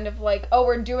any kind of like, oh,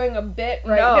 we're doing a bit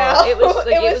right No, now. it was,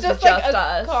 like, it was just just like a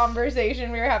us.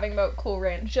 conversation we were having about Cool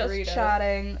Ranch just Doritos.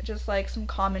 chatting, just, like, some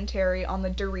commentary on the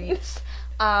Doritos.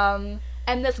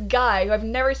 And this guy who I've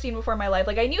never seen before in my life,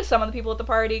 like, I knew some of the people at the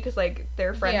party because, like,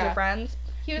 they're friends Yeah. of friends.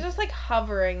 He was just like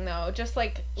hovering though, just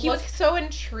like He looked was- so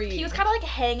intrigued. He was kind of, like,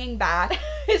 hanging back.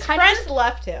 His kind of friends just-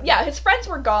 left him. Yeah, his friends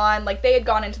were gone, like, they had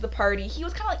gone into the party. He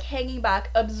was kind of, like, hanging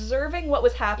back, observing what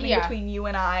was happening Yeah. between you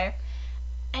and I.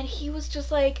 And he was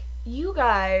just like, you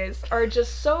guys are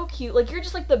just so cute. Like, you're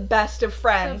just, like, the best of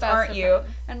friends, best aren't of you?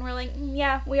 friends. And we're like,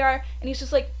 yeah, we are. And he's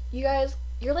just like, you guys,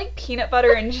 you're like peanut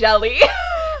butter and jelly.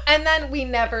 And then we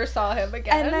never saw him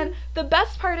again. And then the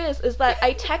best part is that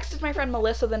I texted my friend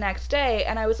Melissa the next day,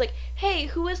 and I was like, hey,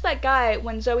 who is that guy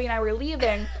when Zoe and I were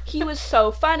leaving? He was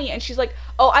so funny. And she's like,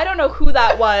 oh, I don't know who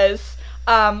that was.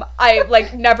 I,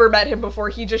 like, never met him before.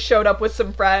 He just showed up with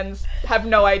some friends. Have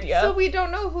no idea. So we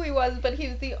don't know who he was, but he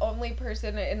was the only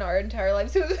person in our entire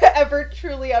lives who's ever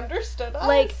truly understood us.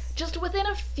 Like, just within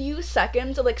a few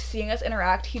seconds of, like, seeing us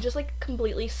interact, he just, like,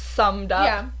 completely summed up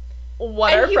yeah.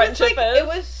 what And our he was, friendship like, is. It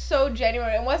was so genuine.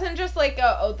 It wasn't just like,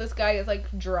 oh, this guy is like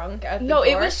drunk at the No, door.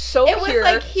 it was so It pure, was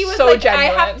like he was so like,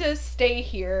 genuine. I have to stay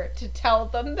here to tell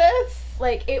them this.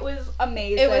 Like, it was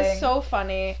amazing. It was so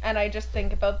funny, and I just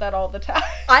think about that all the time.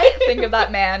 I think of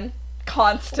that man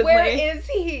constantly. Where is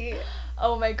he?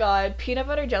 Oh my god, peanut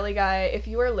butter jelly guy, if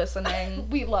you are listening,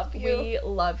 We love you. we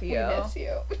love you. We miss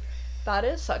you. That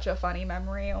is such a funny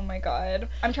memory. Oh my god.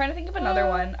 I'm trying to think of another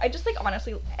one. I just, like,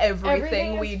 honestly,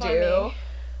 everything we is do.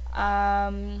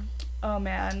 funny. Oh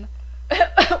man.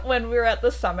 When we were at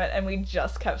the summit and we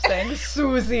just kept saying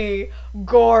Susie,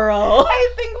 Goral.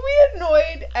 I think we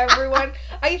annoyed everyone.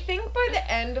 I think by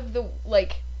the end of the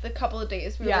couple of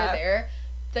days we Yeah. were there,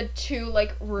 the two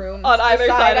like rooms On either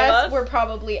beside side of us us? were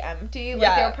probably empty. Like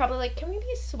Yeah. they were probably like, can we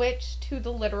be switched to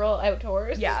the literal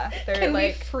outdoors? Yeah, they're Can we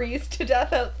like, freeze to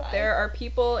death outside? there are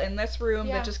people in this room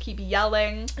Yeah. that just keep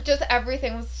yelling. Just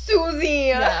everything was Susie.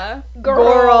 Yeah.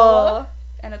 Girl.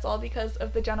 And it's all because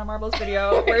of the Jenna Marbles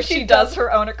video where She she does does-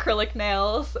 her own acrylic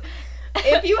nails.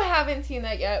 If you haven't seen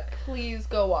that yet, please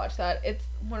go watch that. It's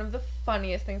one of the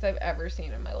funniest things I've ever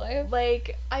seen in my life.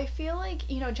 Like, I feel like,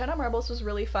 you know, Jenna Marbles was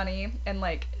really funny in,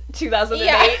 like, 2008.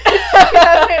 Yeah.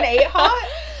 2008 hot.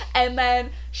 And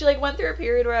then she, like, went through a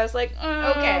period where I was like,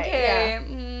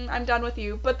 Okay, I'm done with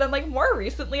you. But then, like, more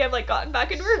recently, I've, like, gotten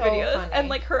back into her So videos. funny. And,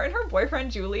 like, her and her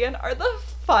boyfriend, Julian, are the They're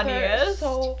funniest.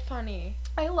 so funny.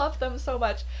 I love them so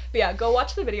much. But yeah, go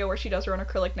watch the video where she does her own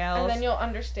acrylic nails. And then you'll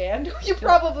understand. You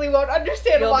probably won't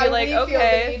understand You'll why be like, we feel the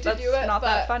okay, need to that's do it. not but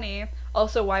that funny.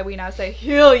 Also, why we now say,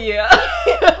 hell yeah.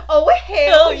 Oh, hell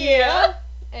Hell yeah.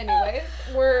 Anyways,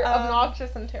 we're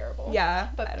obnoxious and terrible. Yeah.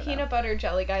 But Peanut Butter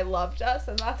Jelly Guy loved us,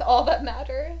 and that's all that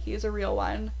matters. He's a real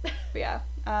one. But yeah.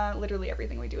 Literally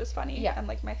everything we do is funny. Yeah. And,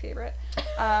 like, my favorite.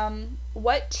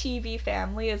 What TV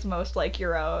family is most like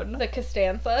your own? The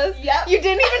Costanzas. Yep. You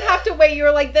didn't even have to wait. You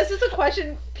were like, this is a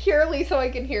question purely so I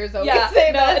can hear Zoe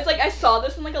say this. It's like I saw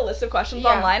this in, like, a list of questions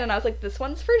online, and I was like, this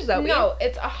one's for Zoe. No,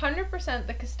 it's 100%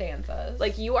 the Costanzas.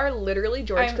 Like, you are literally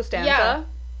George Costanza. Yeah.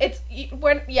 It's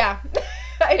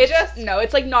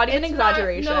it's like not even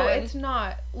exaggeration. No, it's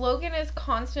not. Logan is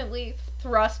constantly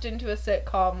thrust into a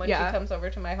sitcom when she comes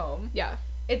over to my home. Yeah.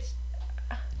 It's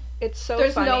so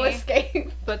there's funny. no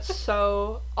escape. But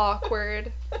so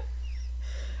awkward.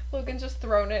 Logan's just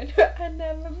thrown in. I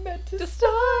never meant to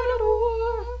start a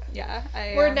war. Yeah.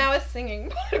 We're now a singing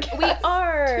podcast. We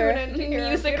are. Tune in to hear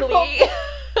musically.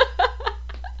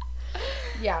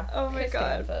 Yeah. Oh my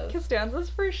god. Costanzas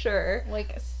for sure.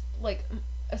 Like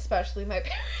especially my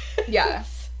parents. Yeah.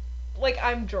 Like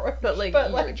I'm George. But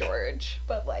you're George.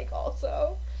 But like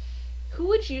also. Who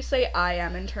would you say I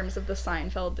am in terms of the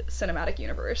Seinfeld cinematic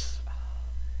universe?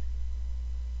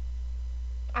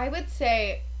 I would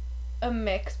say a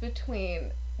mix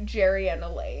between Jerry and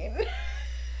Elaine.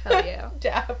 Hell yeah.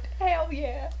 Hell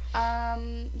yeah.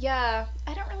 Yeah.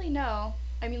 I don't really know.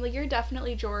 I mean, like, you're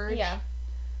definitely George. Yeah.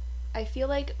 I feel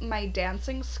like my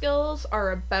dancing skills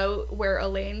are about where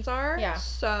Elaine's are. Yeah.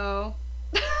 So.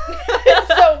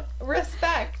 So,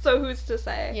 respect. So who's to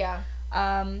say? Yeah.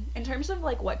 In terms of,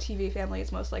 like, what TV family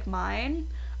is most like mine,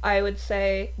 I would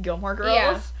say Gilmore Girls.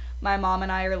 Yeah. My mom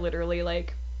and I are literally,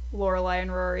 like, Lorelai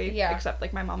and Rory. Yeah. Except,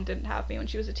 like, my mom didn't have me when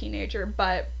she was a teenager.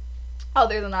 But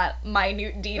other than that,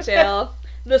 minute detail,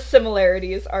 the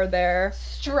similarities are there.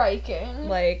 Striking.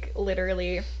 Like,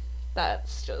 literally,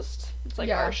 that's just, it's like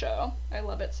our show. I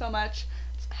love it so much.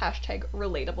 It's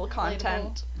 #relatable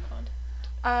content.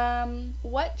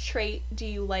 What trait do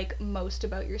you like most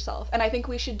about yourself? And I think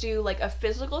we should do, like, a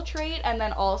physical trait and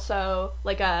then also,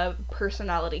 like, a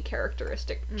personality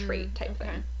characteristic trait type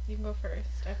thing. You can go first.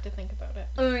 I have to think about it.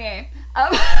 Okay.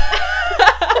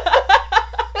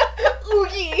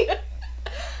 Oogie.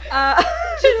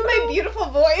 Just my beautiful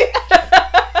voice.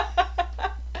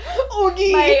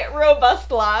 Oogie. My robust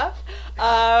laugh.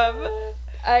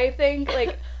 I think,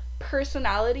 like,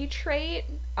 personality trait,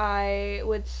 I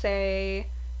would say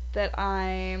that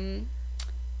I'm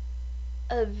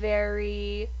a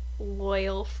very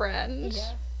loyal friend.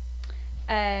 Yes.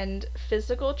 And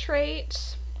physical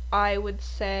trait, I would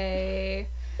say...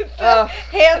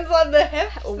 hands on the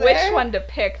hips Which there. one to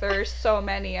pick? There are so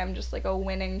many. I'm just, like, a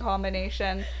winning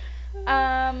combination.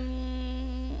 Wow,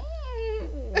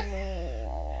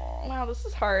 this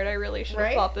is hard. I really should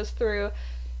have thought this through.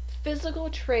 Physical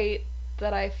trait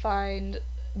that I find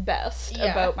best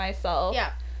about myself.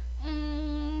 Yeah.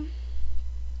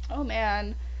 Oh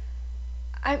man.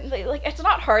 I'm like it's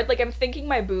not hard. Like I'm thinking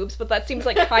my boobs, but that seems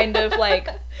like kind of like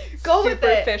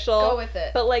superficial. Go with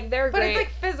it. But like they're great. But it's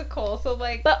like physical, so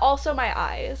like. But also my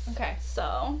eyes. Okay.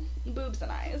 So boobs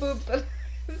and eyes. Boobs and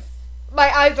eyes. My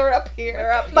eyes are up here.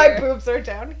 They're up here. My boobs are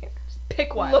down here.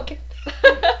 Pick one. Look at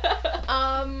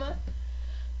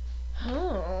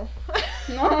Oh.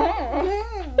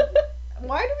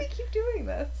 Why do we keep doing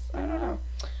this? I don't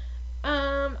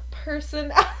know.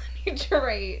 Personality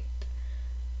trait.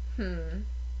 I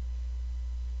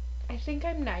think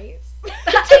I'm nice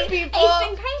to people. I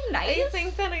think I'm nice. I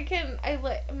think that I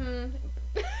like.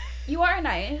 You are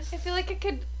nice. I feel like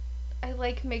I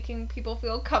like making people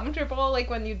feel comfortable,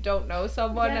 like when you don't know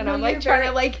someone, and I'm like trying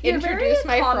to like introduce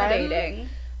my friends.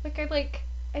 Like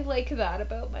I like that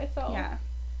about myself. Yeah.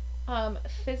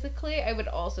 Physically, I would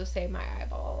also say my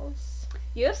eyeballs.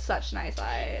 You have such nice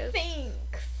eyes.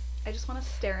 Thanks. I just want to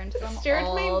stare into them Stare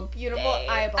into my beautiful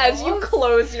eyeballs. As you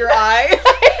close your eyes.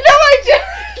 I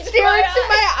just stare into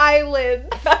my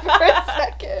eyelids for a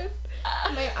second.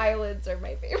 My eyelids are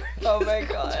my favorite. Oh my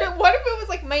god. What if it was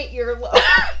like my earlobe?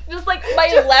 Just like my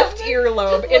left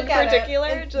earlobe in particular.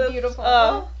 It's just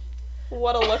beautiful.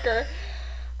 What a looker.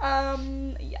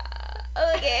 Yeah.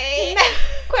 Okay. Next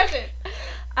question.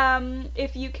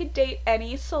 If you could date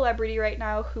any celebrity right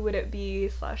now, who would it be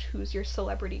 / who's your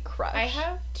celebrity crush? I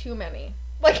have too many.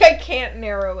 Like, I can't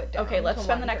narrow it down. Okay, let's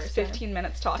spend the next person. 15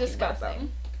 minutes talking about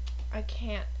them. I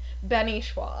can't. Benny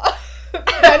Schwartz.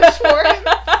 Ben Schwartz.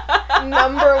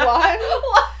 Number one.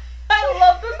 I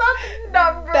love that that's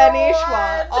number Benny one.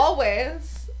 Schwartz.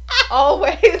 Always.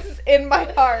 Always in my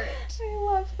heart. I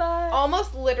love that.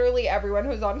 Almost literally everyone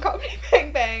who's on Comedy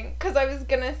Bang Bang. Because I was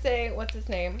gonna say, what's his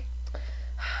name?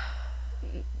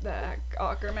 Scott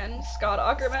Aukerman.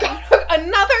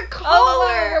 Another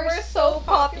caller. We're so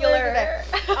popular today.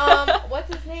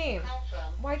 What's his name?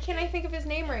 Why can't I think of his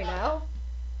name right now?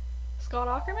 Scott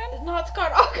Aukerman? It's not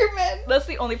Scott Aukerman. That's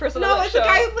the only person. No, on that it's show. the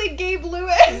guy who played Gabe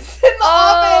Lewis in The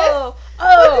Office.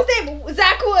 Oh, What's his name?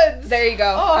 Zach Woods. there you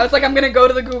go. Oh. I was like, I'm gonna go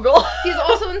to the Google. He's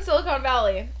also in Silicon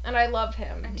Valley, and I loved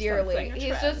him I'm dearly. sensing a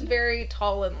He's trend. just very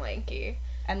tall and lanky.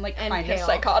 and like And kind of pale.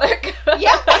 psychotic.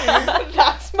 Yeah,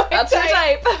 that's my That's her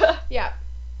type. Yeah.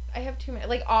 I have too many.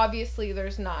 Like, obviously,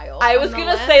 there's Niall. I on was the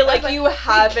gonna list. say I was like you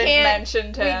haven't can't-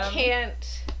 mentioned him. We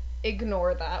can't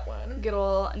ignore that one. Good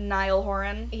old Niall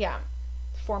Horan, Yeah.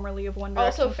 formerly of One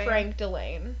Direction Also, fame. Frank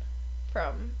Delane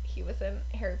he was in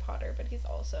Harry Potter, but he's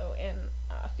also in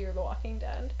Fear the Walking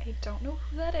Dead. I don't know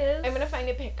who that is. I'm gonna find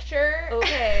a picture.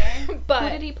 Okay. But Who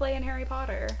did he play in Harry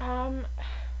Potter? Tom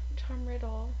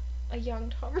Riddle. A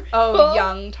young Tom Riddle. Oh,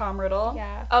 young Tom Riddle.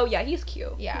 Yeah. Oh yeah, he's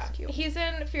cute. Yeah. He's cute. He's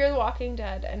in Fear the Walking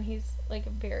Dead, and he's, like,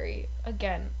 very,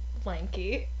 again,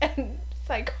 lanky and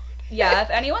psychotic. Yeah, if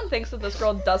anyone thinks that this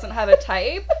girl doesn't have a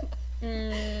type,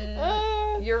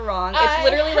 you're wrong. It's I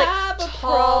literally have like a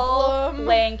tall, problem.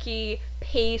 lanky,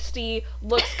 pasty,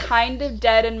 looks kind of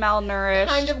dead and malnourished.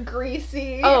 Kind of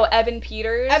greasy. Oh, Evan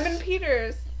Peters. Evan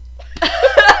Peters. Like,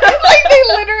 they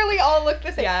literally all look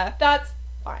the same. Yeah. That's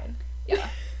fine. Yeah.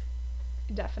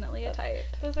 Definitely a type.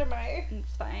 Those are my...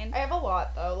 It's fine. I have a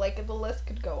lot, though. Like, the list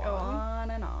could go Go on.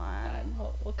 on and on.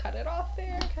 We'll cut it off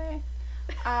there. Okay.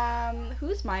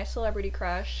 Who's my celebrity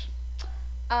crush?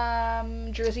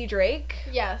 Drizzy Drake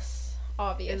Yes. is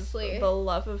Obviously. the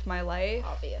love of my life.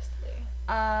 Obviously.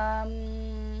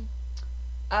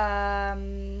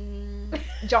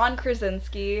 John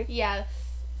Krasinski. Yes.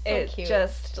 So It cute.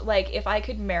 just, like, if I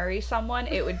could marry someone,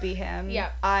 it would be him. Yeah.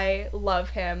 I love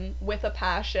him with a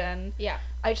passion. Yeah.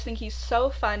 I just think he's so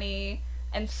funny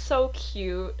and so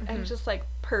cute and just, like,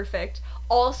 perfect.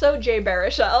 Also, Jay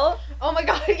Baruchel. Oh my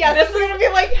god, yeah, This this is gonna be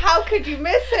like, how could you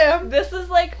miss him? This is,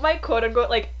 like, my quote-unquote,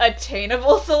 like,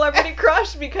 attainable celebrity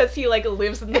crush because he, like,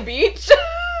 lives in the beach.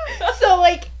 So,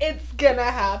 like, it's gonna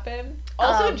happen.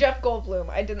 Also, Um, Jeff Goldblum.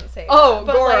 I didn't say Oh, that,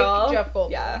 but, girl. like, Jeff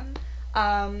Goldblum. Yeah.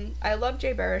 I love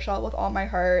Jay Baruchel with all my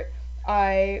heart.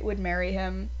 I would marry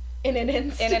him In an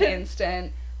instant. in an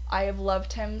instant. I have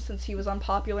loved him since he was on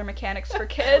Popular Mechanics for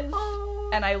Kids, Aw.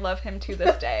 and I love him to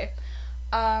this day.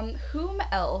 Whom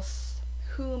else?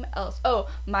 Oh,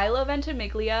 Milo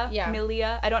Ventimiglia. Yeah.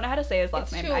 Milia. I don't know how to say his last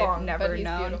It's name. too I've long, never but he's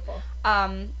known. beautiful.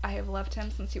 I have loved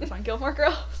him since he was on Gilmore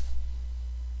Girls.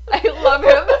 I love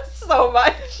him so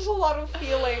much. There's a lot of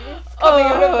feelings coming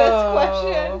out of this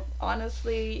question.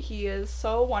 Honestly, he is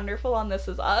so wonderful on This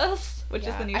Is Us, which is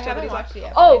Yeah, the new I show that haven't he's on. watched it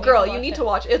yet, but Oh, I girl, need to you watch need it. to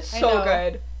watch it. It's I so know.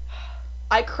 good.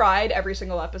 I cried every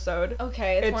single episode.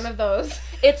 Okay, it's one of those.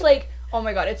 It's like, oh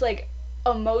my god, it's like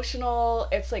emotional.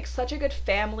 It's like such a good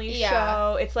family Yeah.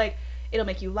 show. It's like, it'll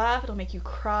make you laugh, it'll make you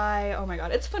cry. Oh my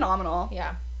god, it's phenomenal.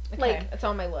 Yeah. Okay, Like, it's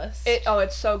on my list.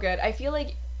 It's so good. I feel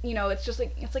like, you know, it's just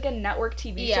like, it's like a network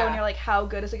TV show, Yeah. and you're like, how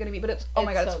good is it gonna be? But it's, oh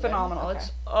my It's god, it's so good. phenomenal. Okay.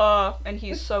 It's, and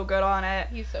he's so good on it.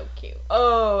 He's so cute.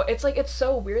 Oh, it's like, it's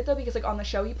so weird though, because like on the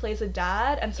show he plays a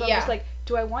dad, and so I'm Yeah. just like,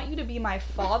 do I want you to be my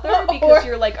father because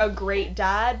you're like a great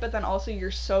dad, but then also you're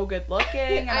so good looking,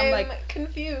 and I'm like,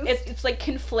 confused. it's like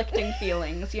conflicting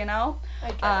feelings, you know?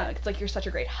 I get it. It's like, you're such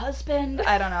a great husband.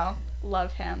 I don't know.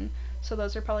 Love him. So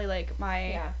those are probably like my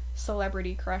Yeah.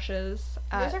 celebrity crushes.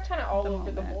 Those are kind of all the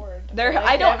over the moment. board. There, Like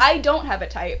I them. don't have a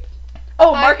type.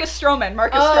 Oh, Marcus Stroman.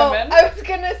 Stroman. I was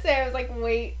gonna say, I was like,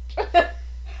 wait.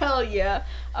 Hell yeah.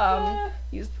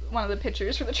 He's one of the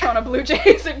pitchers for the Toronto Blue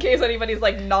Jays, in case anybody's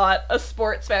like not a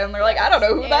sports fan. They're like, I don't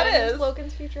know who that And is.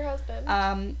 Logan's future husband.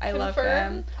 I love him.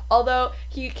 Confirmed. Although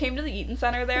he came to the Eaton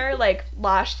Center there like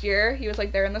last year. He was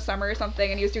like there in the summer or something,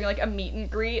 and he was doing like a meet and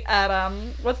greet at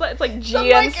what's that? It's like GNC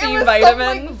Some, like, it was some,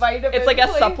 Vitamins. like, vitamin It's like a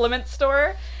place. supplement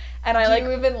store. And I Do like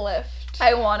you even lift?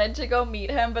 I wanted to go meet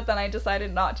him, but then I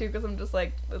decided not to because I'm just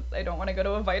like, I don't want to go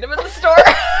to a vitamin store.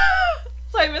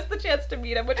 So I missed the chance to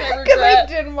meet him, which I Because I regret.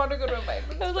 didn't want to go to a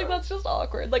vitamin I was like, store. that's just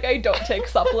awkward. Like, I don't take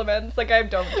supplements. Like, I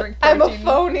don't drink I'm a protein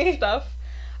phony. stuff.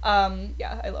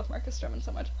 Yeah, I love Marcus Stroman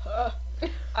so much.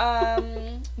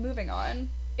 Moving on.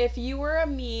 If you were a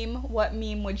meme, what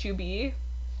meme would you be?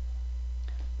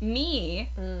 Me,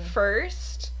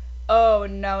 first. Oh,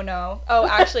 no. Oh,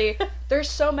 actually, there's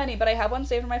so many, but I have one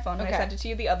saved on my phone, and I Okay. sent it to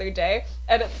you the other day,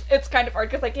 and it's kind of hard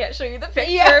because I can't show you the picture,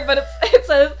 Yeah. but it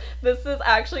says, this is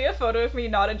actually a photo of me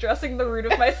not addressing the root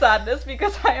of my sadness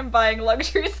because I am buying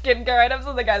luxury skincare items,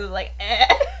 and the guy's like, eh.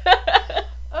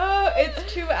 Oh,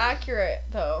 it's too accurate,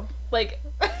 though. Like,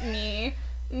 me.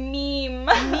 Meme.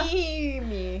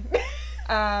 Me.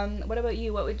 What about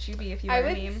you? What would you be if you were I a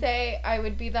would meme? say I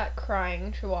would be that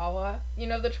crying chihuahua. You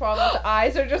know, the chihuahua's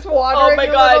eyes are just watering Oh my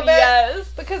a god, little bit.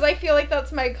 yes. Because I feel like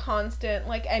that's my constant,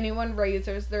 like, anyone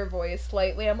raises their voice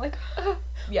slightly, I'm like,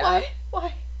 Yeah.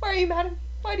 Why are you mad at me?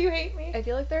 Why do you hate me? I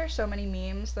feel like there are so many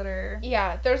memes that are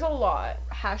Yeah, there's a lot.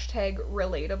 hashtag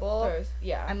relatable.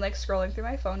 Yeah. I'm like scrolling through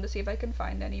my phone to see if I can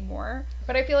find any more.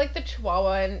 But I feel like the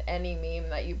chihuahua in any meme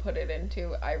that you put it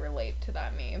into, I relate to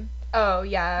that meme. Oh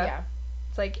yeah. Yeah.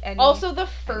 It's like any Also the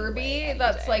Furby, anyway, any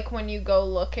that's day. like when you go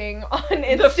looking on The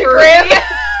Instagram. Furby.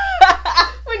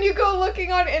 When you go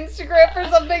looking on Instagram for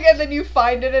something and then you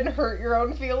find it and hurt your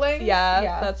own feelings.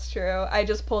 Yeah, that's true. I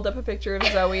just pulled up a picture of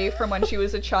Zoe from when she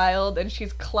was a child, and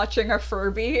she's clutching a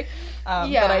Furby.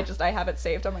 Yeah. But I have it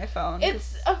saved on my phone.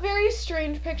 It's a very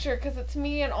strange picture because it's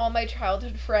me and all my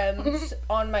childhood friends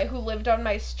who lived on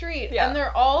my street, Yeah. and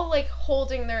they're all like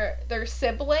holding their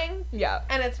sibling, Yeah.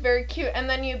 and it's very cute. And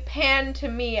then you pan to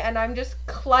me, and I'm just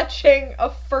clutching a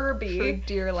Furby. For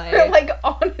dear life. For, like,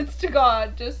 honest to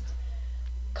God, just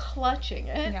clutching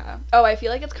it. Yeah. Oh, I feel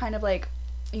like it's kind of like,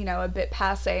 you know, a bit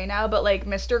passe now, but like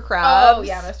Mr. Krabs. Oh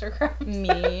yeah, Mr. Krabs.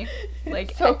 Me.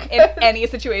 Like So in good. any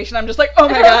situation, I'm just like, oh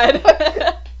my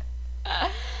god.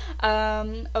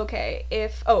 Okay.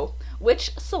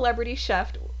 Which celebrity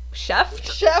chef? Chef.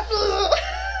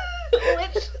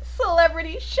 Which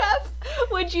celebrity chef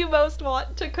would you most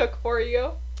want to cook for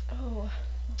you? Oh,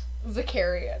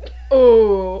 Zakarian.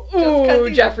 Ooh, Just 'cause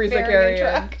he's Jeffrey very Zakarian.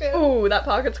 attractive. Ooh, that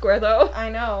pocket square though. I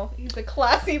know, he's a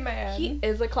classy man. He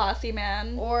is a classy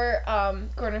man. Or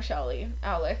Gordon Shelley,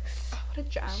 Alex. What a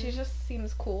gem. She just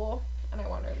seems cool, and I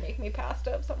want her to make me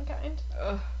pasta of some kind.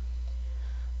 Ugh.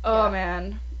 Oh Yeah.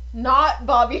 man. Not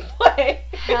Bobby Flay.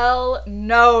 Hell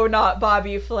no, not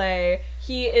Bobby Flay.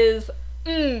 He is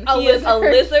he is a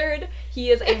lizard. lizard. He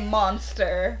is a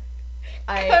monster.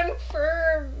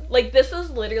 Confirmed. Like, this is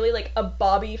literally like a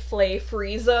Bobby Flay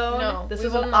free zone. No, this we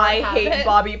is will an not I have Hate it.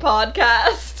 Bobby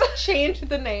podcast. Change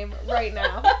the name right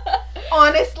now.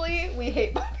 Honestly, we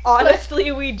hate Bobby Flay.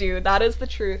 Honestly, we do. That is the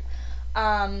truth.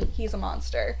 He's a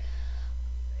monster.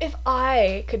 If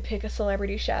I could pick a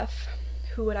celebrity chef,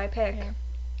 who would I pick? Yeah.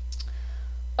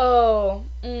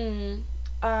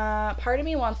 Part of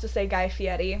me wants to say Guy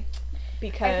Fieri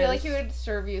because I feel like he would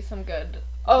serve you some good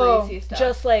greasy stuff.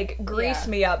 just like grease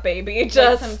Yeah. me up, baby. Like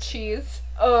Just some cheese.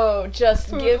 just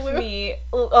Food give lube. me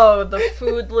the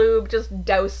food lube. Just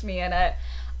douse me in it.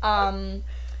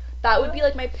 That would be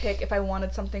like my pick if I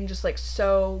wanted something just like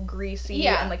so greasy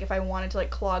Yeah. and like if I wanted to like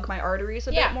clog my arteries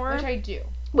a bit more, which I do.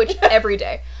 which every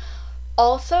day.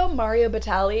 Also, Mario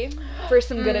Batali for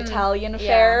some good Italian yeah.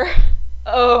 fare.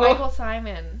 Oh, Michael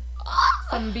Simon.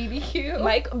 Some BBQ.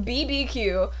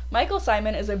 BBQ. Michael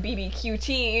Simon is a BBQT.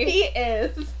 He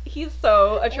is. He's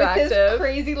so attractive. With his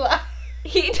crazy laugh.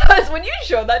 He does. When you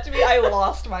showed that to me, I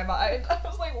lost my mind. I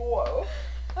was like, whoa.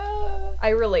 I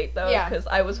relate though, Yeah. because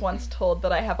I was once told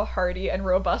that I have a hearty and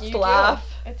robust You laugh.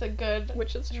 do. It's a good,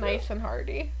 Which is true. nice and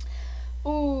hearty.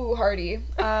 Ooh, hearty.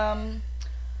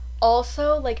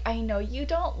 Also, like, I know you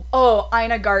don't. Oh,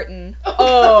 Ina Garten.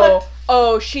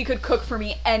 Oh, she could cook for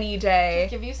me any day.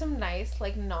 Give you some nice,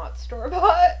 like, not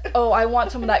store-bought. Oh, I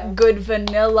want some of that good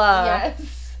vanilla.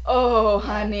 Yes. Oh, Yes.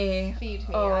 honey. Feed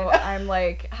me, Oh, Ina. I'm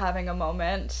like having a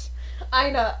moment.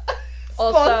 Ina.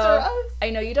 Also, Sponsor us. I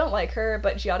know you don't like her,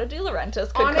 but Giada De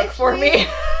Laurentiis could Honestly, cook for me.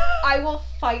 I will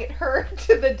fight her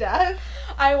to the death.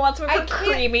 I want some of her I can't-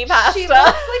 creamy pasta. She looks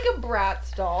like a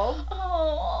Bratz doll.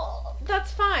 Oh,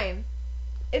 That's fine.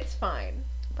 It's fine.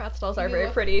 Bratz dolls are You very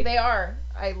look- pretty, They are.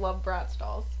 I love Bratz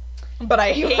dolls. but I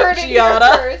You hate heard it here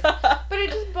Giada. first. But it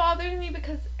just bothers me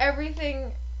because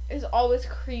everything is always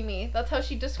creamy. That's how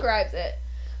she describes it.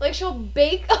 Like, she'll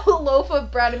bake a loaf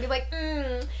of bread and be like,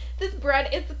 this bread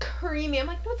is creamy. I'm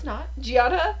like, no, it's not.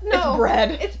 Giada? No. It's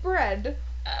bread. It's bread.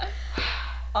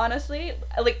 Honestly,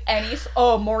 like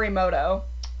Morimoto.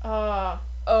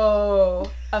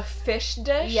 Oh, a fish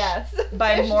dish. Yes.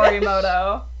 by Fish dish.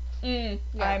 Morimoto. Yeah.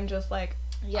 I'm just like,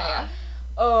 Yeah.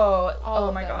 oh, All oh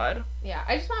of my them. god. Yeah.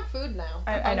 I just want food now.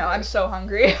 I know, I'm so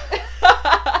hungry.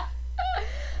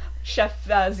 Chef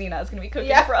Zena is gonna be cooking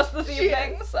Yeah, for us this she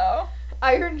evening, so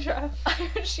Iron Chef.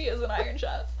 she is an iron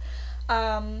chef.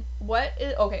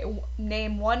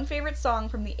 Name one favorite song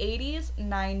from the 80s,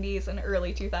 90s, and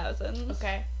early 2000s.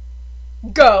 Okay.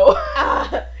 Go!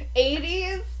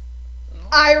 80s.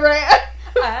 Iran.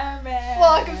 Iran.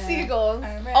 Flock of Seagulls.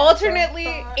 Iran. Alternately,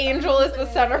 So far Angel is the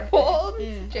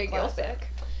centerfold. Jake classic.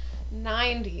 Gilson.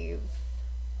 90s.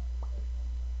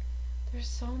 There's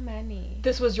so many.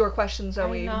 This was your question,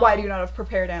 Zoe. I know. Why do you not have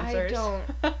prepared answers? I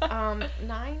don't.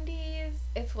 90s.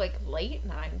 It's like late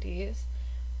 90s.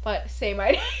 But Say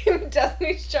My Name,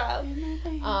 Destiny's Child.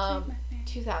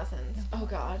 2000s. Oh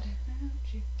god.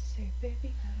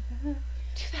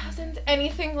 2000s.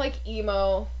 Anything like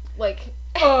emo, like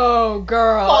Oh,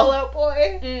 girl. Fall Out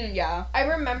Boy. Yeah. I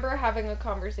remember having a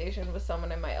conversation with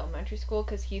someone in my elementary school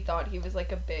because he thought he was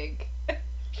like a big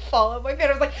Fall Out Boy fan.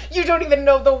 I was like, you don't even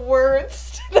know the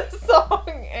words to the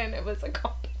song, and it was a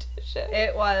competition.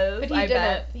 It was.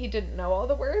 But he didn't know all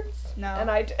the words. No. And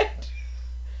I did.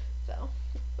 So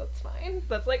that's fine.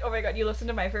 That's like, oh my god, you listened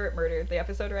to My Favorite Murder, the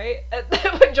episode, right? And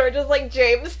then when George is like,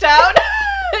 Jamestown.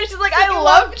 She's like, I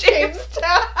love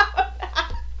Jamestown.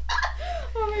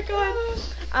 Oh my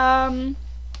god.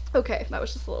 Okay, that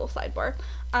was just a little sidebar.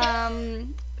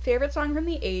 Favorite song from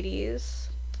the 80s.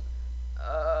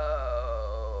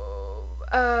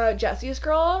 Jesse's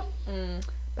Girl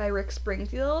by Rick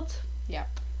Springfield. Yeah.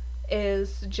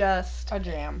 Is just a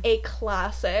jam. A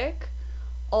classic.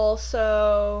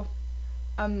 Also,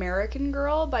 American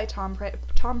Girl by Tom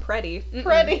Petty.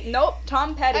 Nope,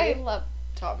 Tom Petty. I love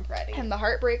Tom Petty. And the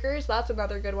Heartbreakers, that's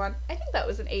another good one. I think that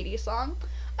was an 80s song.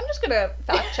 I'm just gonna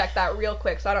fact check that real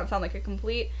quick so I don't sound like a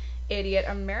complete idiot.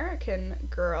 American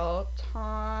Girl,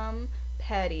 Tom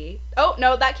Petty. Oh,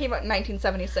 no, that came out in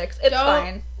 1976. It's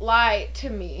fine. Don't lie to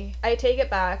me. I take it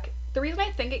back. The reason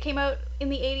I think it came out in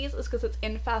the 80s is because it's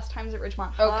in Fast Times at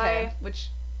Ridgemont High, which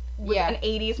was an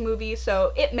 80s movie,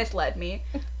 so it misled me.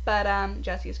 But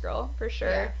Jesse's Girl, for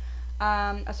sure.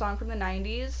 Yeah. A song from the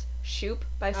 90s, Shoop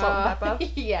by Salt and Peppa.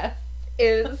 Yes.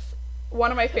 Is one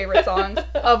of my favorite songs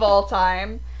of all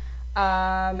time.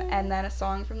 And then a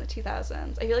song from the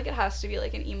 2000s. I feel like it has to be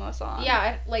like an emo song.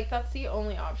 Yeah, like that's the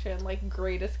only option, like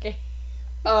Great Escape.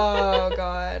 Oh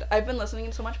god. I've been listening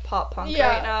to so much pop punk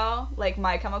right now. Like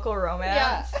My Chemical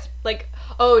Romance. Yeah. Like,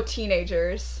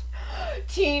 Teenagers.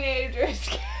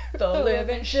 Teenagers. The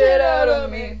living shit out of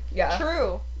me. Yeah.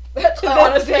 True. That's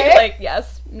honestly, like,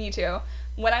 yes, me too.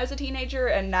 When I was a teenager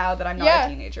and now that I'm not a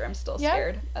teenager, I'm still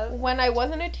scared. When I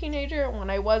wasn't a teenager, when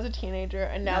I was a teenager,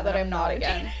 and now that I'm not a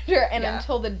teenager, and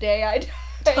until the day I die.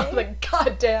 Until the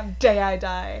goddamn day I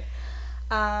die.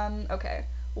 Okay.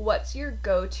 What's your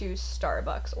go-to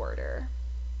Starbucks order?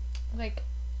 Like,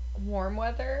 warm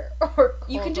weather or cold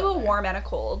You can do weather? A warm and a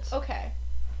cold. Okay.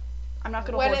 I'm not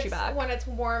gonna hold you back. When it's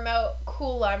warm out,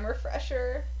 cool lime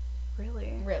refresher.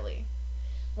 Really? Really.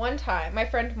 One time, my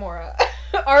friend Maura,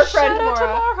 our friend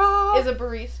Maura, is a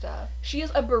barista. She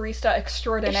is a barista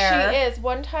extraordinaire. She is.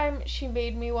 One time, she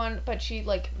made me one, but she,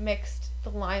 like, mixed the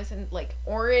limes in, like,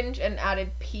 orange and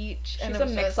added peach. She's a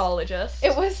mixologist.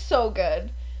 It was so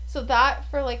good. So that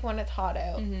for, like, when it's hot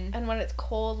out. Mm-hmm. And when it's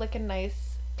cold, like, a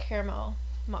nice caramel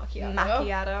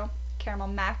macchiato. Caramel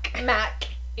mac.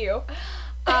 Ew.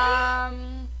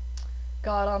 God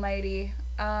almighty.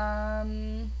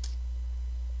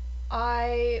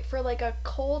 For like a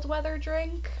cold weather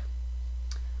drink,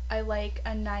 I like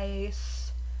a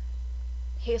nice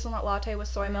hazelnut latte with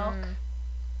soy milk.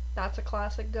 That's a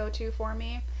classic go-to for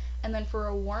me. And then for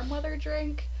a warm weather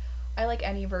drink, I like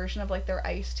any version of like their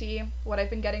iced tea. What I've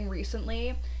been getting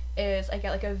recently is I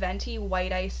get like a venti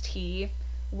white iced tea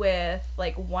with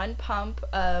like 1 pump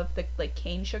of the like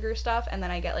cane sugar stuff, and then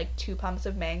I get like 2 pumps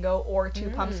of mango or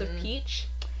 2 pumps of peach.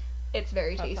 It's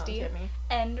very tasty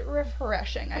and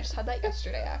refreshing. I just had that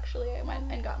yesterday, actually. I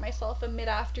went and got myself a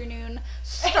mid-afternoon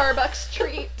Starbucks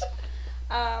treat.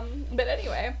 But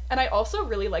anyway, and I also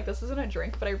really like, this isn't a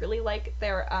drink, but I really like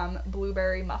their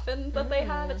blueberry muffin that they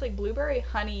have. It's like blueberry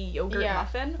honey yogurt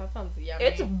muffin. That sounds yummy.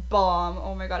 It's bomb.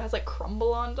 Oh my god, it has like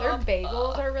crumble on top. Their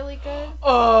bagels are really good.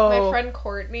 Oh. My friend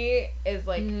Courtney is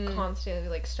like constantly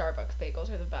like, Starbucks bagels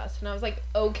are the best. And I was like,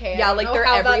 okay, yeah, like their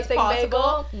everything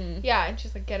bagel. Yeah, and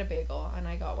she's like, get a bagel. And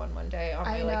I got one day on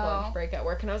my like lunch break at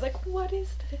work, and I was like, what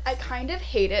is this? I kind of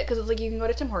hate it because it's like you can go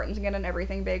to Tim Hortons and get an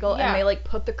everything bagel and they like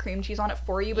put the cream cheese on it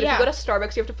for you, but if you go to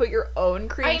Starbucks you have to put your own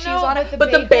cream cheese on it,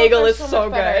 but the bagel is so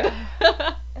good.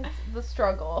 It's the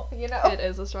struggle, you know? It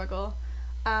is a struggle.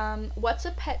 What's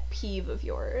a pet peeve of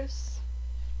yours?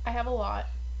 I have a lot,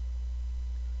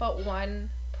 but one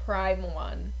prime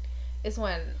one is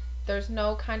when there's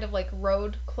no kind of like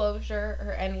road closure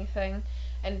or anything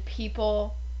and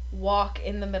people walk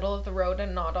in the middle of the road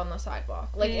and not on the sidewalk.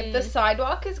 Like if the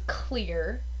sidewalk is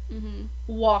clear,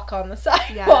 walk on the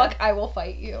sidewalk. I will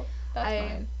fight you. That's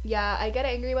fine. Yeah, I get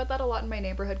angry about that a lot in my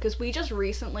neighborhood because we just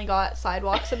recently got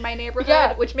sidewalks in my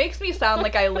neighborhood, which makes me sound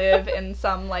like I live in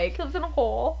some like lives in a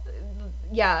hole.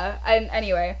 Yeah, and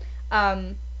anyway,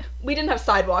 we didn't have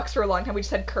sidewalks for a long time. We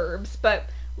just had curbs, but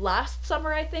last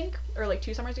summer, I think, or like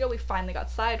 2 summers ago, we finally got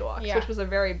sidewalks, which was a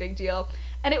very big deal.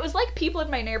 And it was like people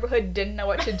in my neighborhood didn't know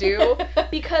what to do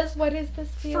because what is this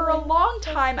feeling? For a long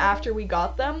time after we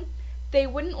got them, they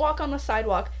wouldn't walk on the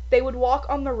sidewalk. They would walk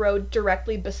on the road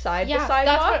directly beside the sidewalk.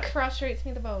 That's what frustrates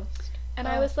me the most. And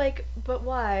I was like, but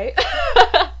why?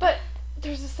 But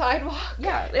there's a sidewalk.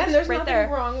 Yeah, it's and there's right nothing there.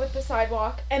 wrong with the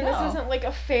sidewalk. And No. this isn't like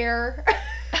a fair.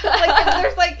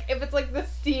 If it's like the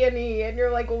C&E and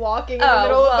you're like walking in the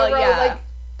middle of the road, like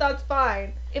that's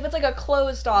fine. If it's like a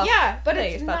closed off but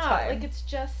place, it's that's not. fine. Like it's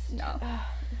just No.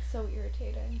 it's so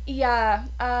irritating. Yeah.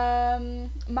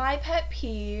 My pet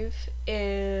peeve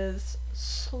is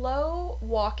slow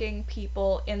walking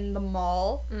people in the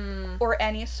mall or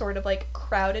any sort of like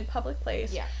crowded public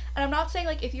place. Yeah. And I'm not saying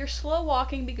like if you're slow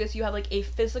walking because you have like a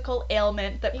physical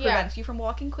ailment that prevents you from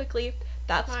walking quickly,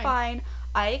 that's fine.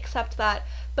 I accept that.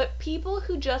 But people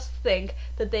who just think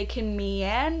that they can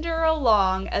meander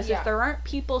along as if there aren't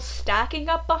people stacking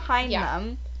up behind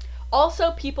them.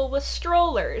 Also, people with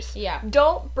strollers. Yeah.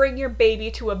 Don't bring your baby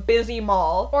to a busy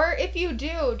mall. Or if you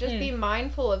do, just be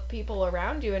mindful of people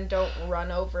around you and don't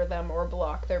run over them or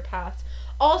block their paths.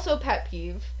 Also, pet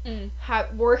peeve,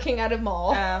 working at a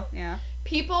mall. Yeah.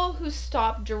 People who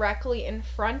stop directly in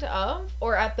front of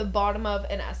or at the bottom of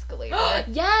an escalator.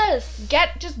 Yes!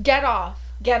 Just get off.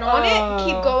 Get on it,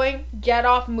 keep going, get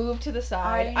off, move to the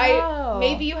side. I know.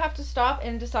 Maybe you have to stop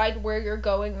and decide where you're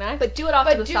going next. But do it off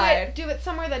to the side. Do it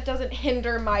somewhere that doesn't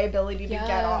hinder my ability to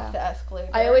get off the escalator.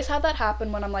 I always have that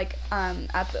happen when I'm like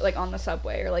at the, like on the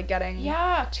subway or like getting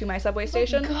to my subway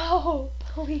station. Go,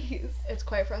 please. It's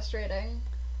quite frustrating.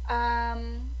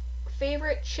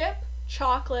 Favorite chip,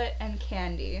 chocolate, and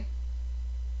candy.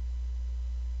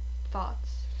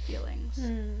 Thoughts, feelings.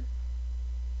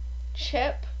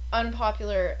 Chip,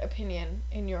 unpopular opinion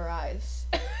in your eyes.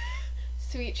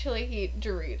 Sweet chili heat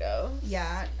Doritos.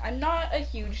 Yeah, I'm not a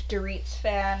huge Doritos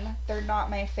fan. They're not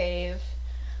my fave.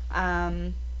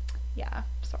 Yeah,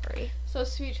 sorry. So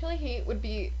sweet chili heat would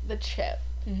be the chip.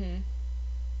 Mm-hmm.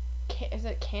 Is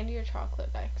it candy or chocolate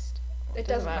next? It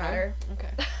doesn't matter.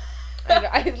 Okay.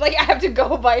 I have to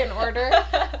go by an order.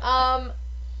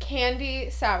 Candy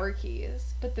sour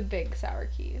keys, but the big sour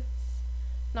keys.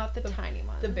 Not the tiny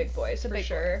ones. The big boys, for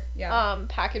sure. Yeah.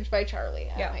 Packaged by Charlie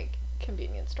at my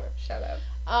convenience store. Shout out.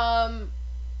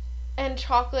 And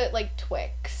chocolate like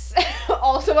Twix.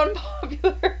 Also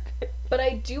unpopular. But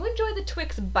I do enjoy the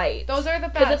Twix bites. Those are the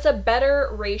best. Because it's a better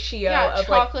ratio of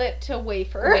chocolate to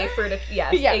wafer. Wafer to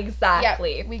yes,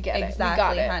 exactly. Yeah, we get it. Exactly, we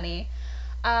got it. Honey.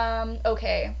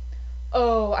 Okay.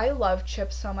 Oh, I love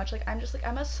chips so much. Like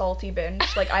I'm a salty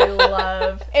bitch. Like I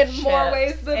love in chips more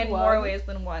ways than one. In more ways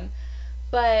than one.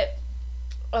 But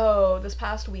this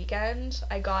past weekend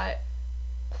I got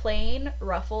plain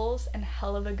Ruffles and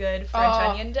hell of a good French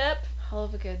onion dip. Hell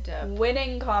of a good dip.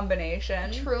 Winning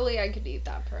combination. Truly, I could eat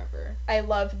that forever. I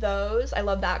love those. I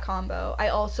love that combo. I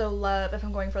also love, if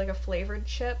I'm going for like a flavored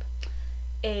chip,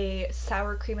 a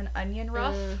sour cream and onion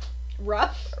ruff.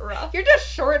 Ruff? Ruff. You're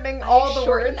just shortening all the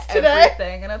words today.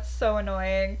 Everything, and it's so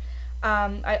annoying.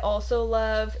 I also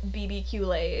love BBQ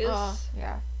Lays.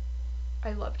 Yeah.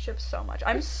 I love chips so much.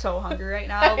 I'm so hungry right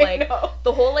now. Like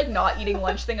the whole like not eating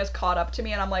lunch thing has caught up to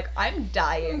me, and I'm like, I'm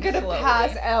dying. I'm gonna slowly.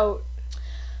 pass out.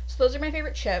 So those are my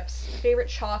favorite chips. Favorite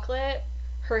chocolate,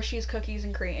 Hershey's Cookies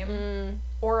and Cream,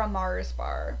 or a Mars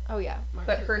bar. Oh yeah,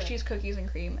 but Hershey's Cookies and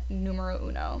Cream, numero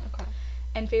uno. Okay.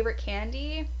 And favorite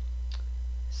candy,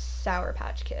 Sour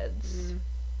Patch Kids.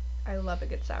 I love a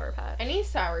good Sour Patch. Any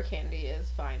sour candy is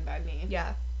fine by me.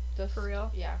 Yeah, just for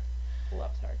real. Yeah.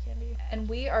 Love sour candy. And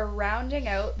we are rounding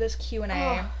out this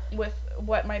Q&A with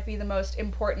what might be the most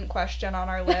important question on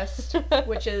our list,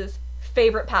 which is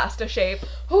favorite pasta shape.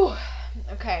 Whew.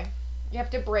 Okay. You have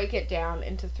to break it down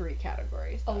into 3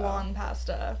 categories. A long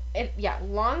pasta.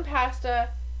 Long pasta,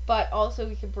 but also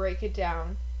we could break it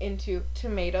down into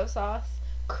tomato sauce,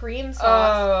 cream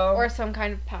sauce, or some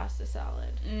kind of pasta salad.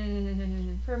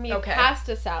 For me,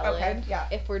 pasta salad. Okay, yeah.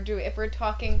 If we're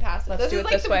talking pasta, let's do it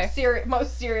this way.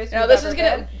 Most serious. No, this is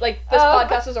gonna this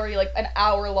podcast is already like an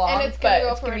hour long, and it's gonna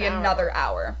but it's gonna be another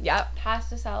hour. Yep.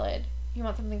 Pasta salad. You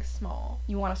want something small.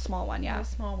 You want a small one, yeah. A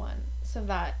small one, so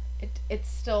that it's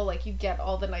still like you get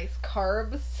all the nice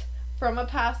carbs from a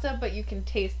pasta, but you can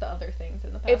taste the other things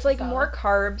in the pasta. It's like salad. more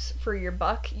carbs for your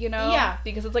buck, you know? Yeah.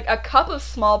 Because it's like a cup of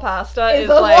small pasta is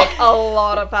like a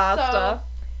lot of pasta. So,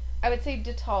 I would say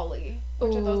Ditali,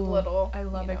 which are those little. I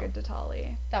love a good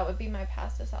Ditali. That would be my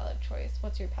pasta salad choice.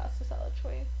 What's your pasta salad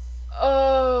choice?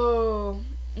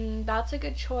 That's a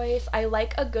good choice. I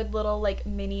like a good little like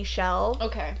mini shell.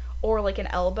 Okay. Or like an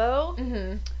elbow.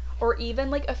 Mm-hmm. Or even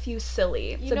like a few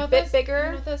silly. It's a bit bigger.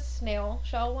 You know the snail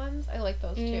shell ones? I like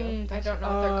those too. I don't know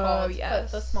what they're called,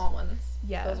 but the small ones.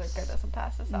 Yes. Those are good as a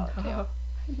pasta salad too. I'm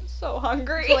so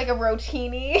hungry. So like a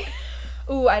rotini.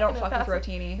 Ooh, I don't In a fuck with pasta-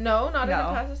 rotini. No, not in No.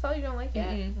 a pasta salad. You don't like it?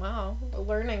 Mm-mm. Wow, we're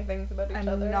learning things about each I'm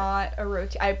other. not a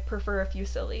rotini. I prefer a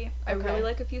fusilli. I Okay. really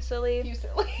like a fusilli. You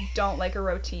silly. Don't like a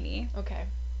rotini. Okay,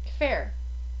 fair.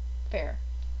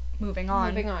 Moving on.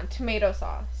 Moving on. Tomato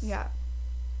sauce. Yeah.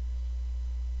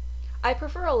 I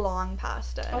prefer a long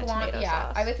pasta and a tomato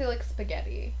sauce. I would say like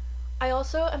spaghetti. I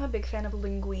also am a big fan of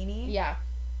linguine. Yeah.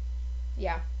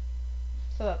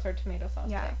 So that's our tomato sauce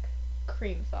Yeah. pick.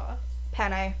 Cream sauce.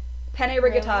 Penne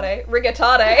rigatone.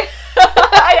 Rigatone.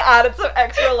 I added some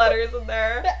extra letters in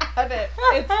there. Add it.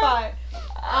 It's fine.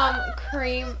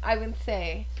 Cream, I would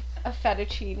say a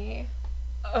fettuccine.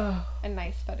 Oh, A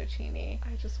nice fettuccine.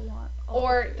 I just want. all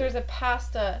Or the food. there's a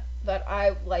pasta that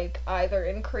I like either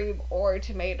in cream or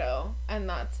tomato, and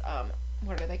that's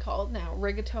what are they called now?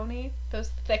 Rigatoni? Those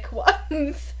thick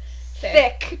ones.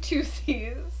 Thick 2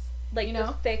 C's. like you the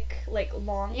know? thick, like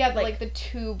long. Yeah, like the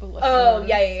tube looking Oh, ones.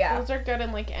 yeah. Those are good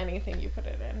in like anything you put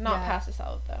it in. Not Yeah. pasta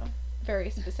salad though. Very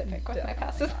specific with my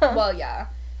pasta Definitely. salad. Well, yeah.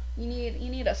 You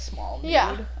need a small nude.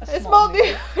 yeah, A a small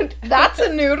dude. That's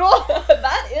a noodle.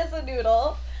 That is a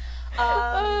noodle.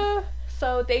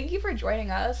 So thank you for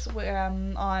joining us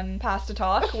on Pasta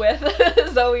Talk with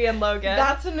Zoe and Logan.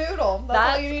 That's a noodle.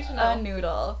 That's all you need to know. a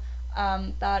noodle.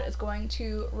 That is going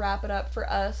to wrap it up for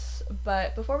us.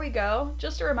 But before we go,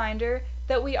 just a reminder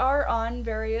that we are on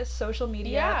various social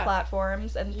media Yeah.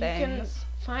 platforms and You things. can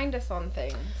find us on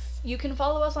things. You can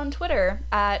follow us on Twitter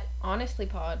at Honestly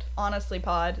Pod.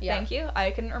 HonestlyPod. Yeah. Thank you. I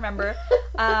couldn't remember.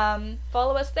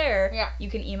 Follow us there. Yeah.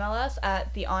 You can email us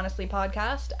at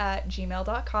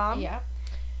thehonestlypodcast@gmail.com. Yeah.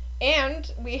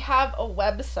 And we have a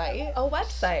website. A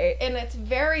website. And it's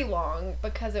very long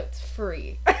because it's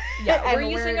free. Yeah, And we're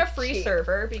using a free cheap.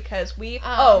 server because we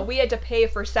had to pay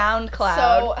for SoundCloud.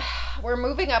 So we're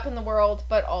moving up in the world,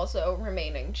 but also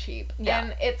remaining cheap. Yeah.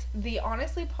 And it's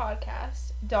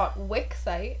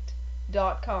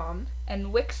thehonestlypodcast.wixsite.com. And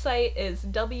Wixsite is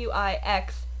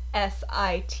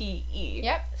WIXSITE.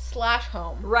 Yep.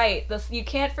 /home. Right. You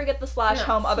can't forget the slash No,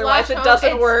 home, otherwise slash it home,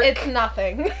 doesn't work. It's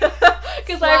nothing.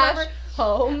 Because I remember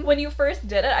home. when you first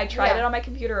did it, I tried Yeah. it on my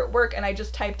computer at work, and I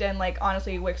just typed in, like,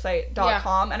 honestly,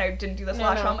 Wixsite.com, and I didn't do the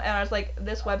slash No. home, and I was like,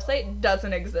 this website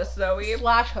doesn't exist, Zoe.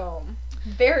 /home.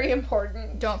 Very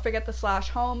important. Don't forget the slash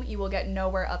home. You will get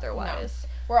nowhere otherwise.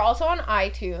 We're also on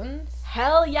iTunes,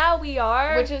 Hell yeah, we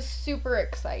are. which is super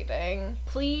exciting.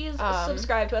 Please Um,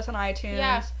 subscribe to us on iTunes.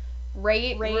 Yeah.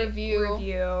 Rate, review.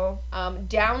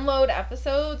 Download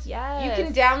episodes. Yes. You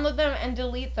can download them and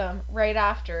delete them right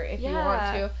after if you want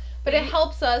Yeah. to. But it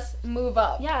helps us move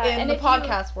up Yeah, in and the if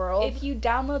podcast world. If you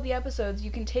download the episodes, you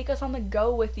can take us on the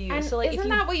go with you. and So like, isn't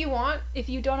that what you want? if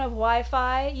you don't have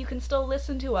Wi-Fi, you can still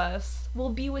listen to us. We'll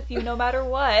be with you no matter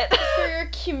what. For your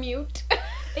commute.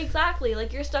 Exactly.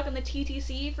 Like you're stuck in the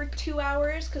TTC for 2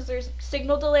 hours because there's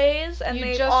signal delays and You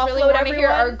they just offload really want to everyone. hear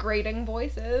our grating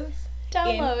voices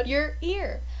Download. in your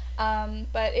ear.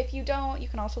 But if you don't, you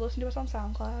can also listen to us on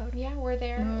SoundCloud. Yeah, we're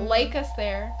there. Mm. Like us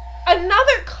there.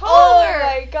 Another caller. Oh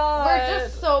my god. We're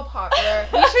just so popular.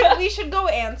 We should go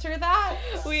answer that.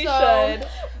 We So, should.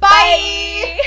 Bye.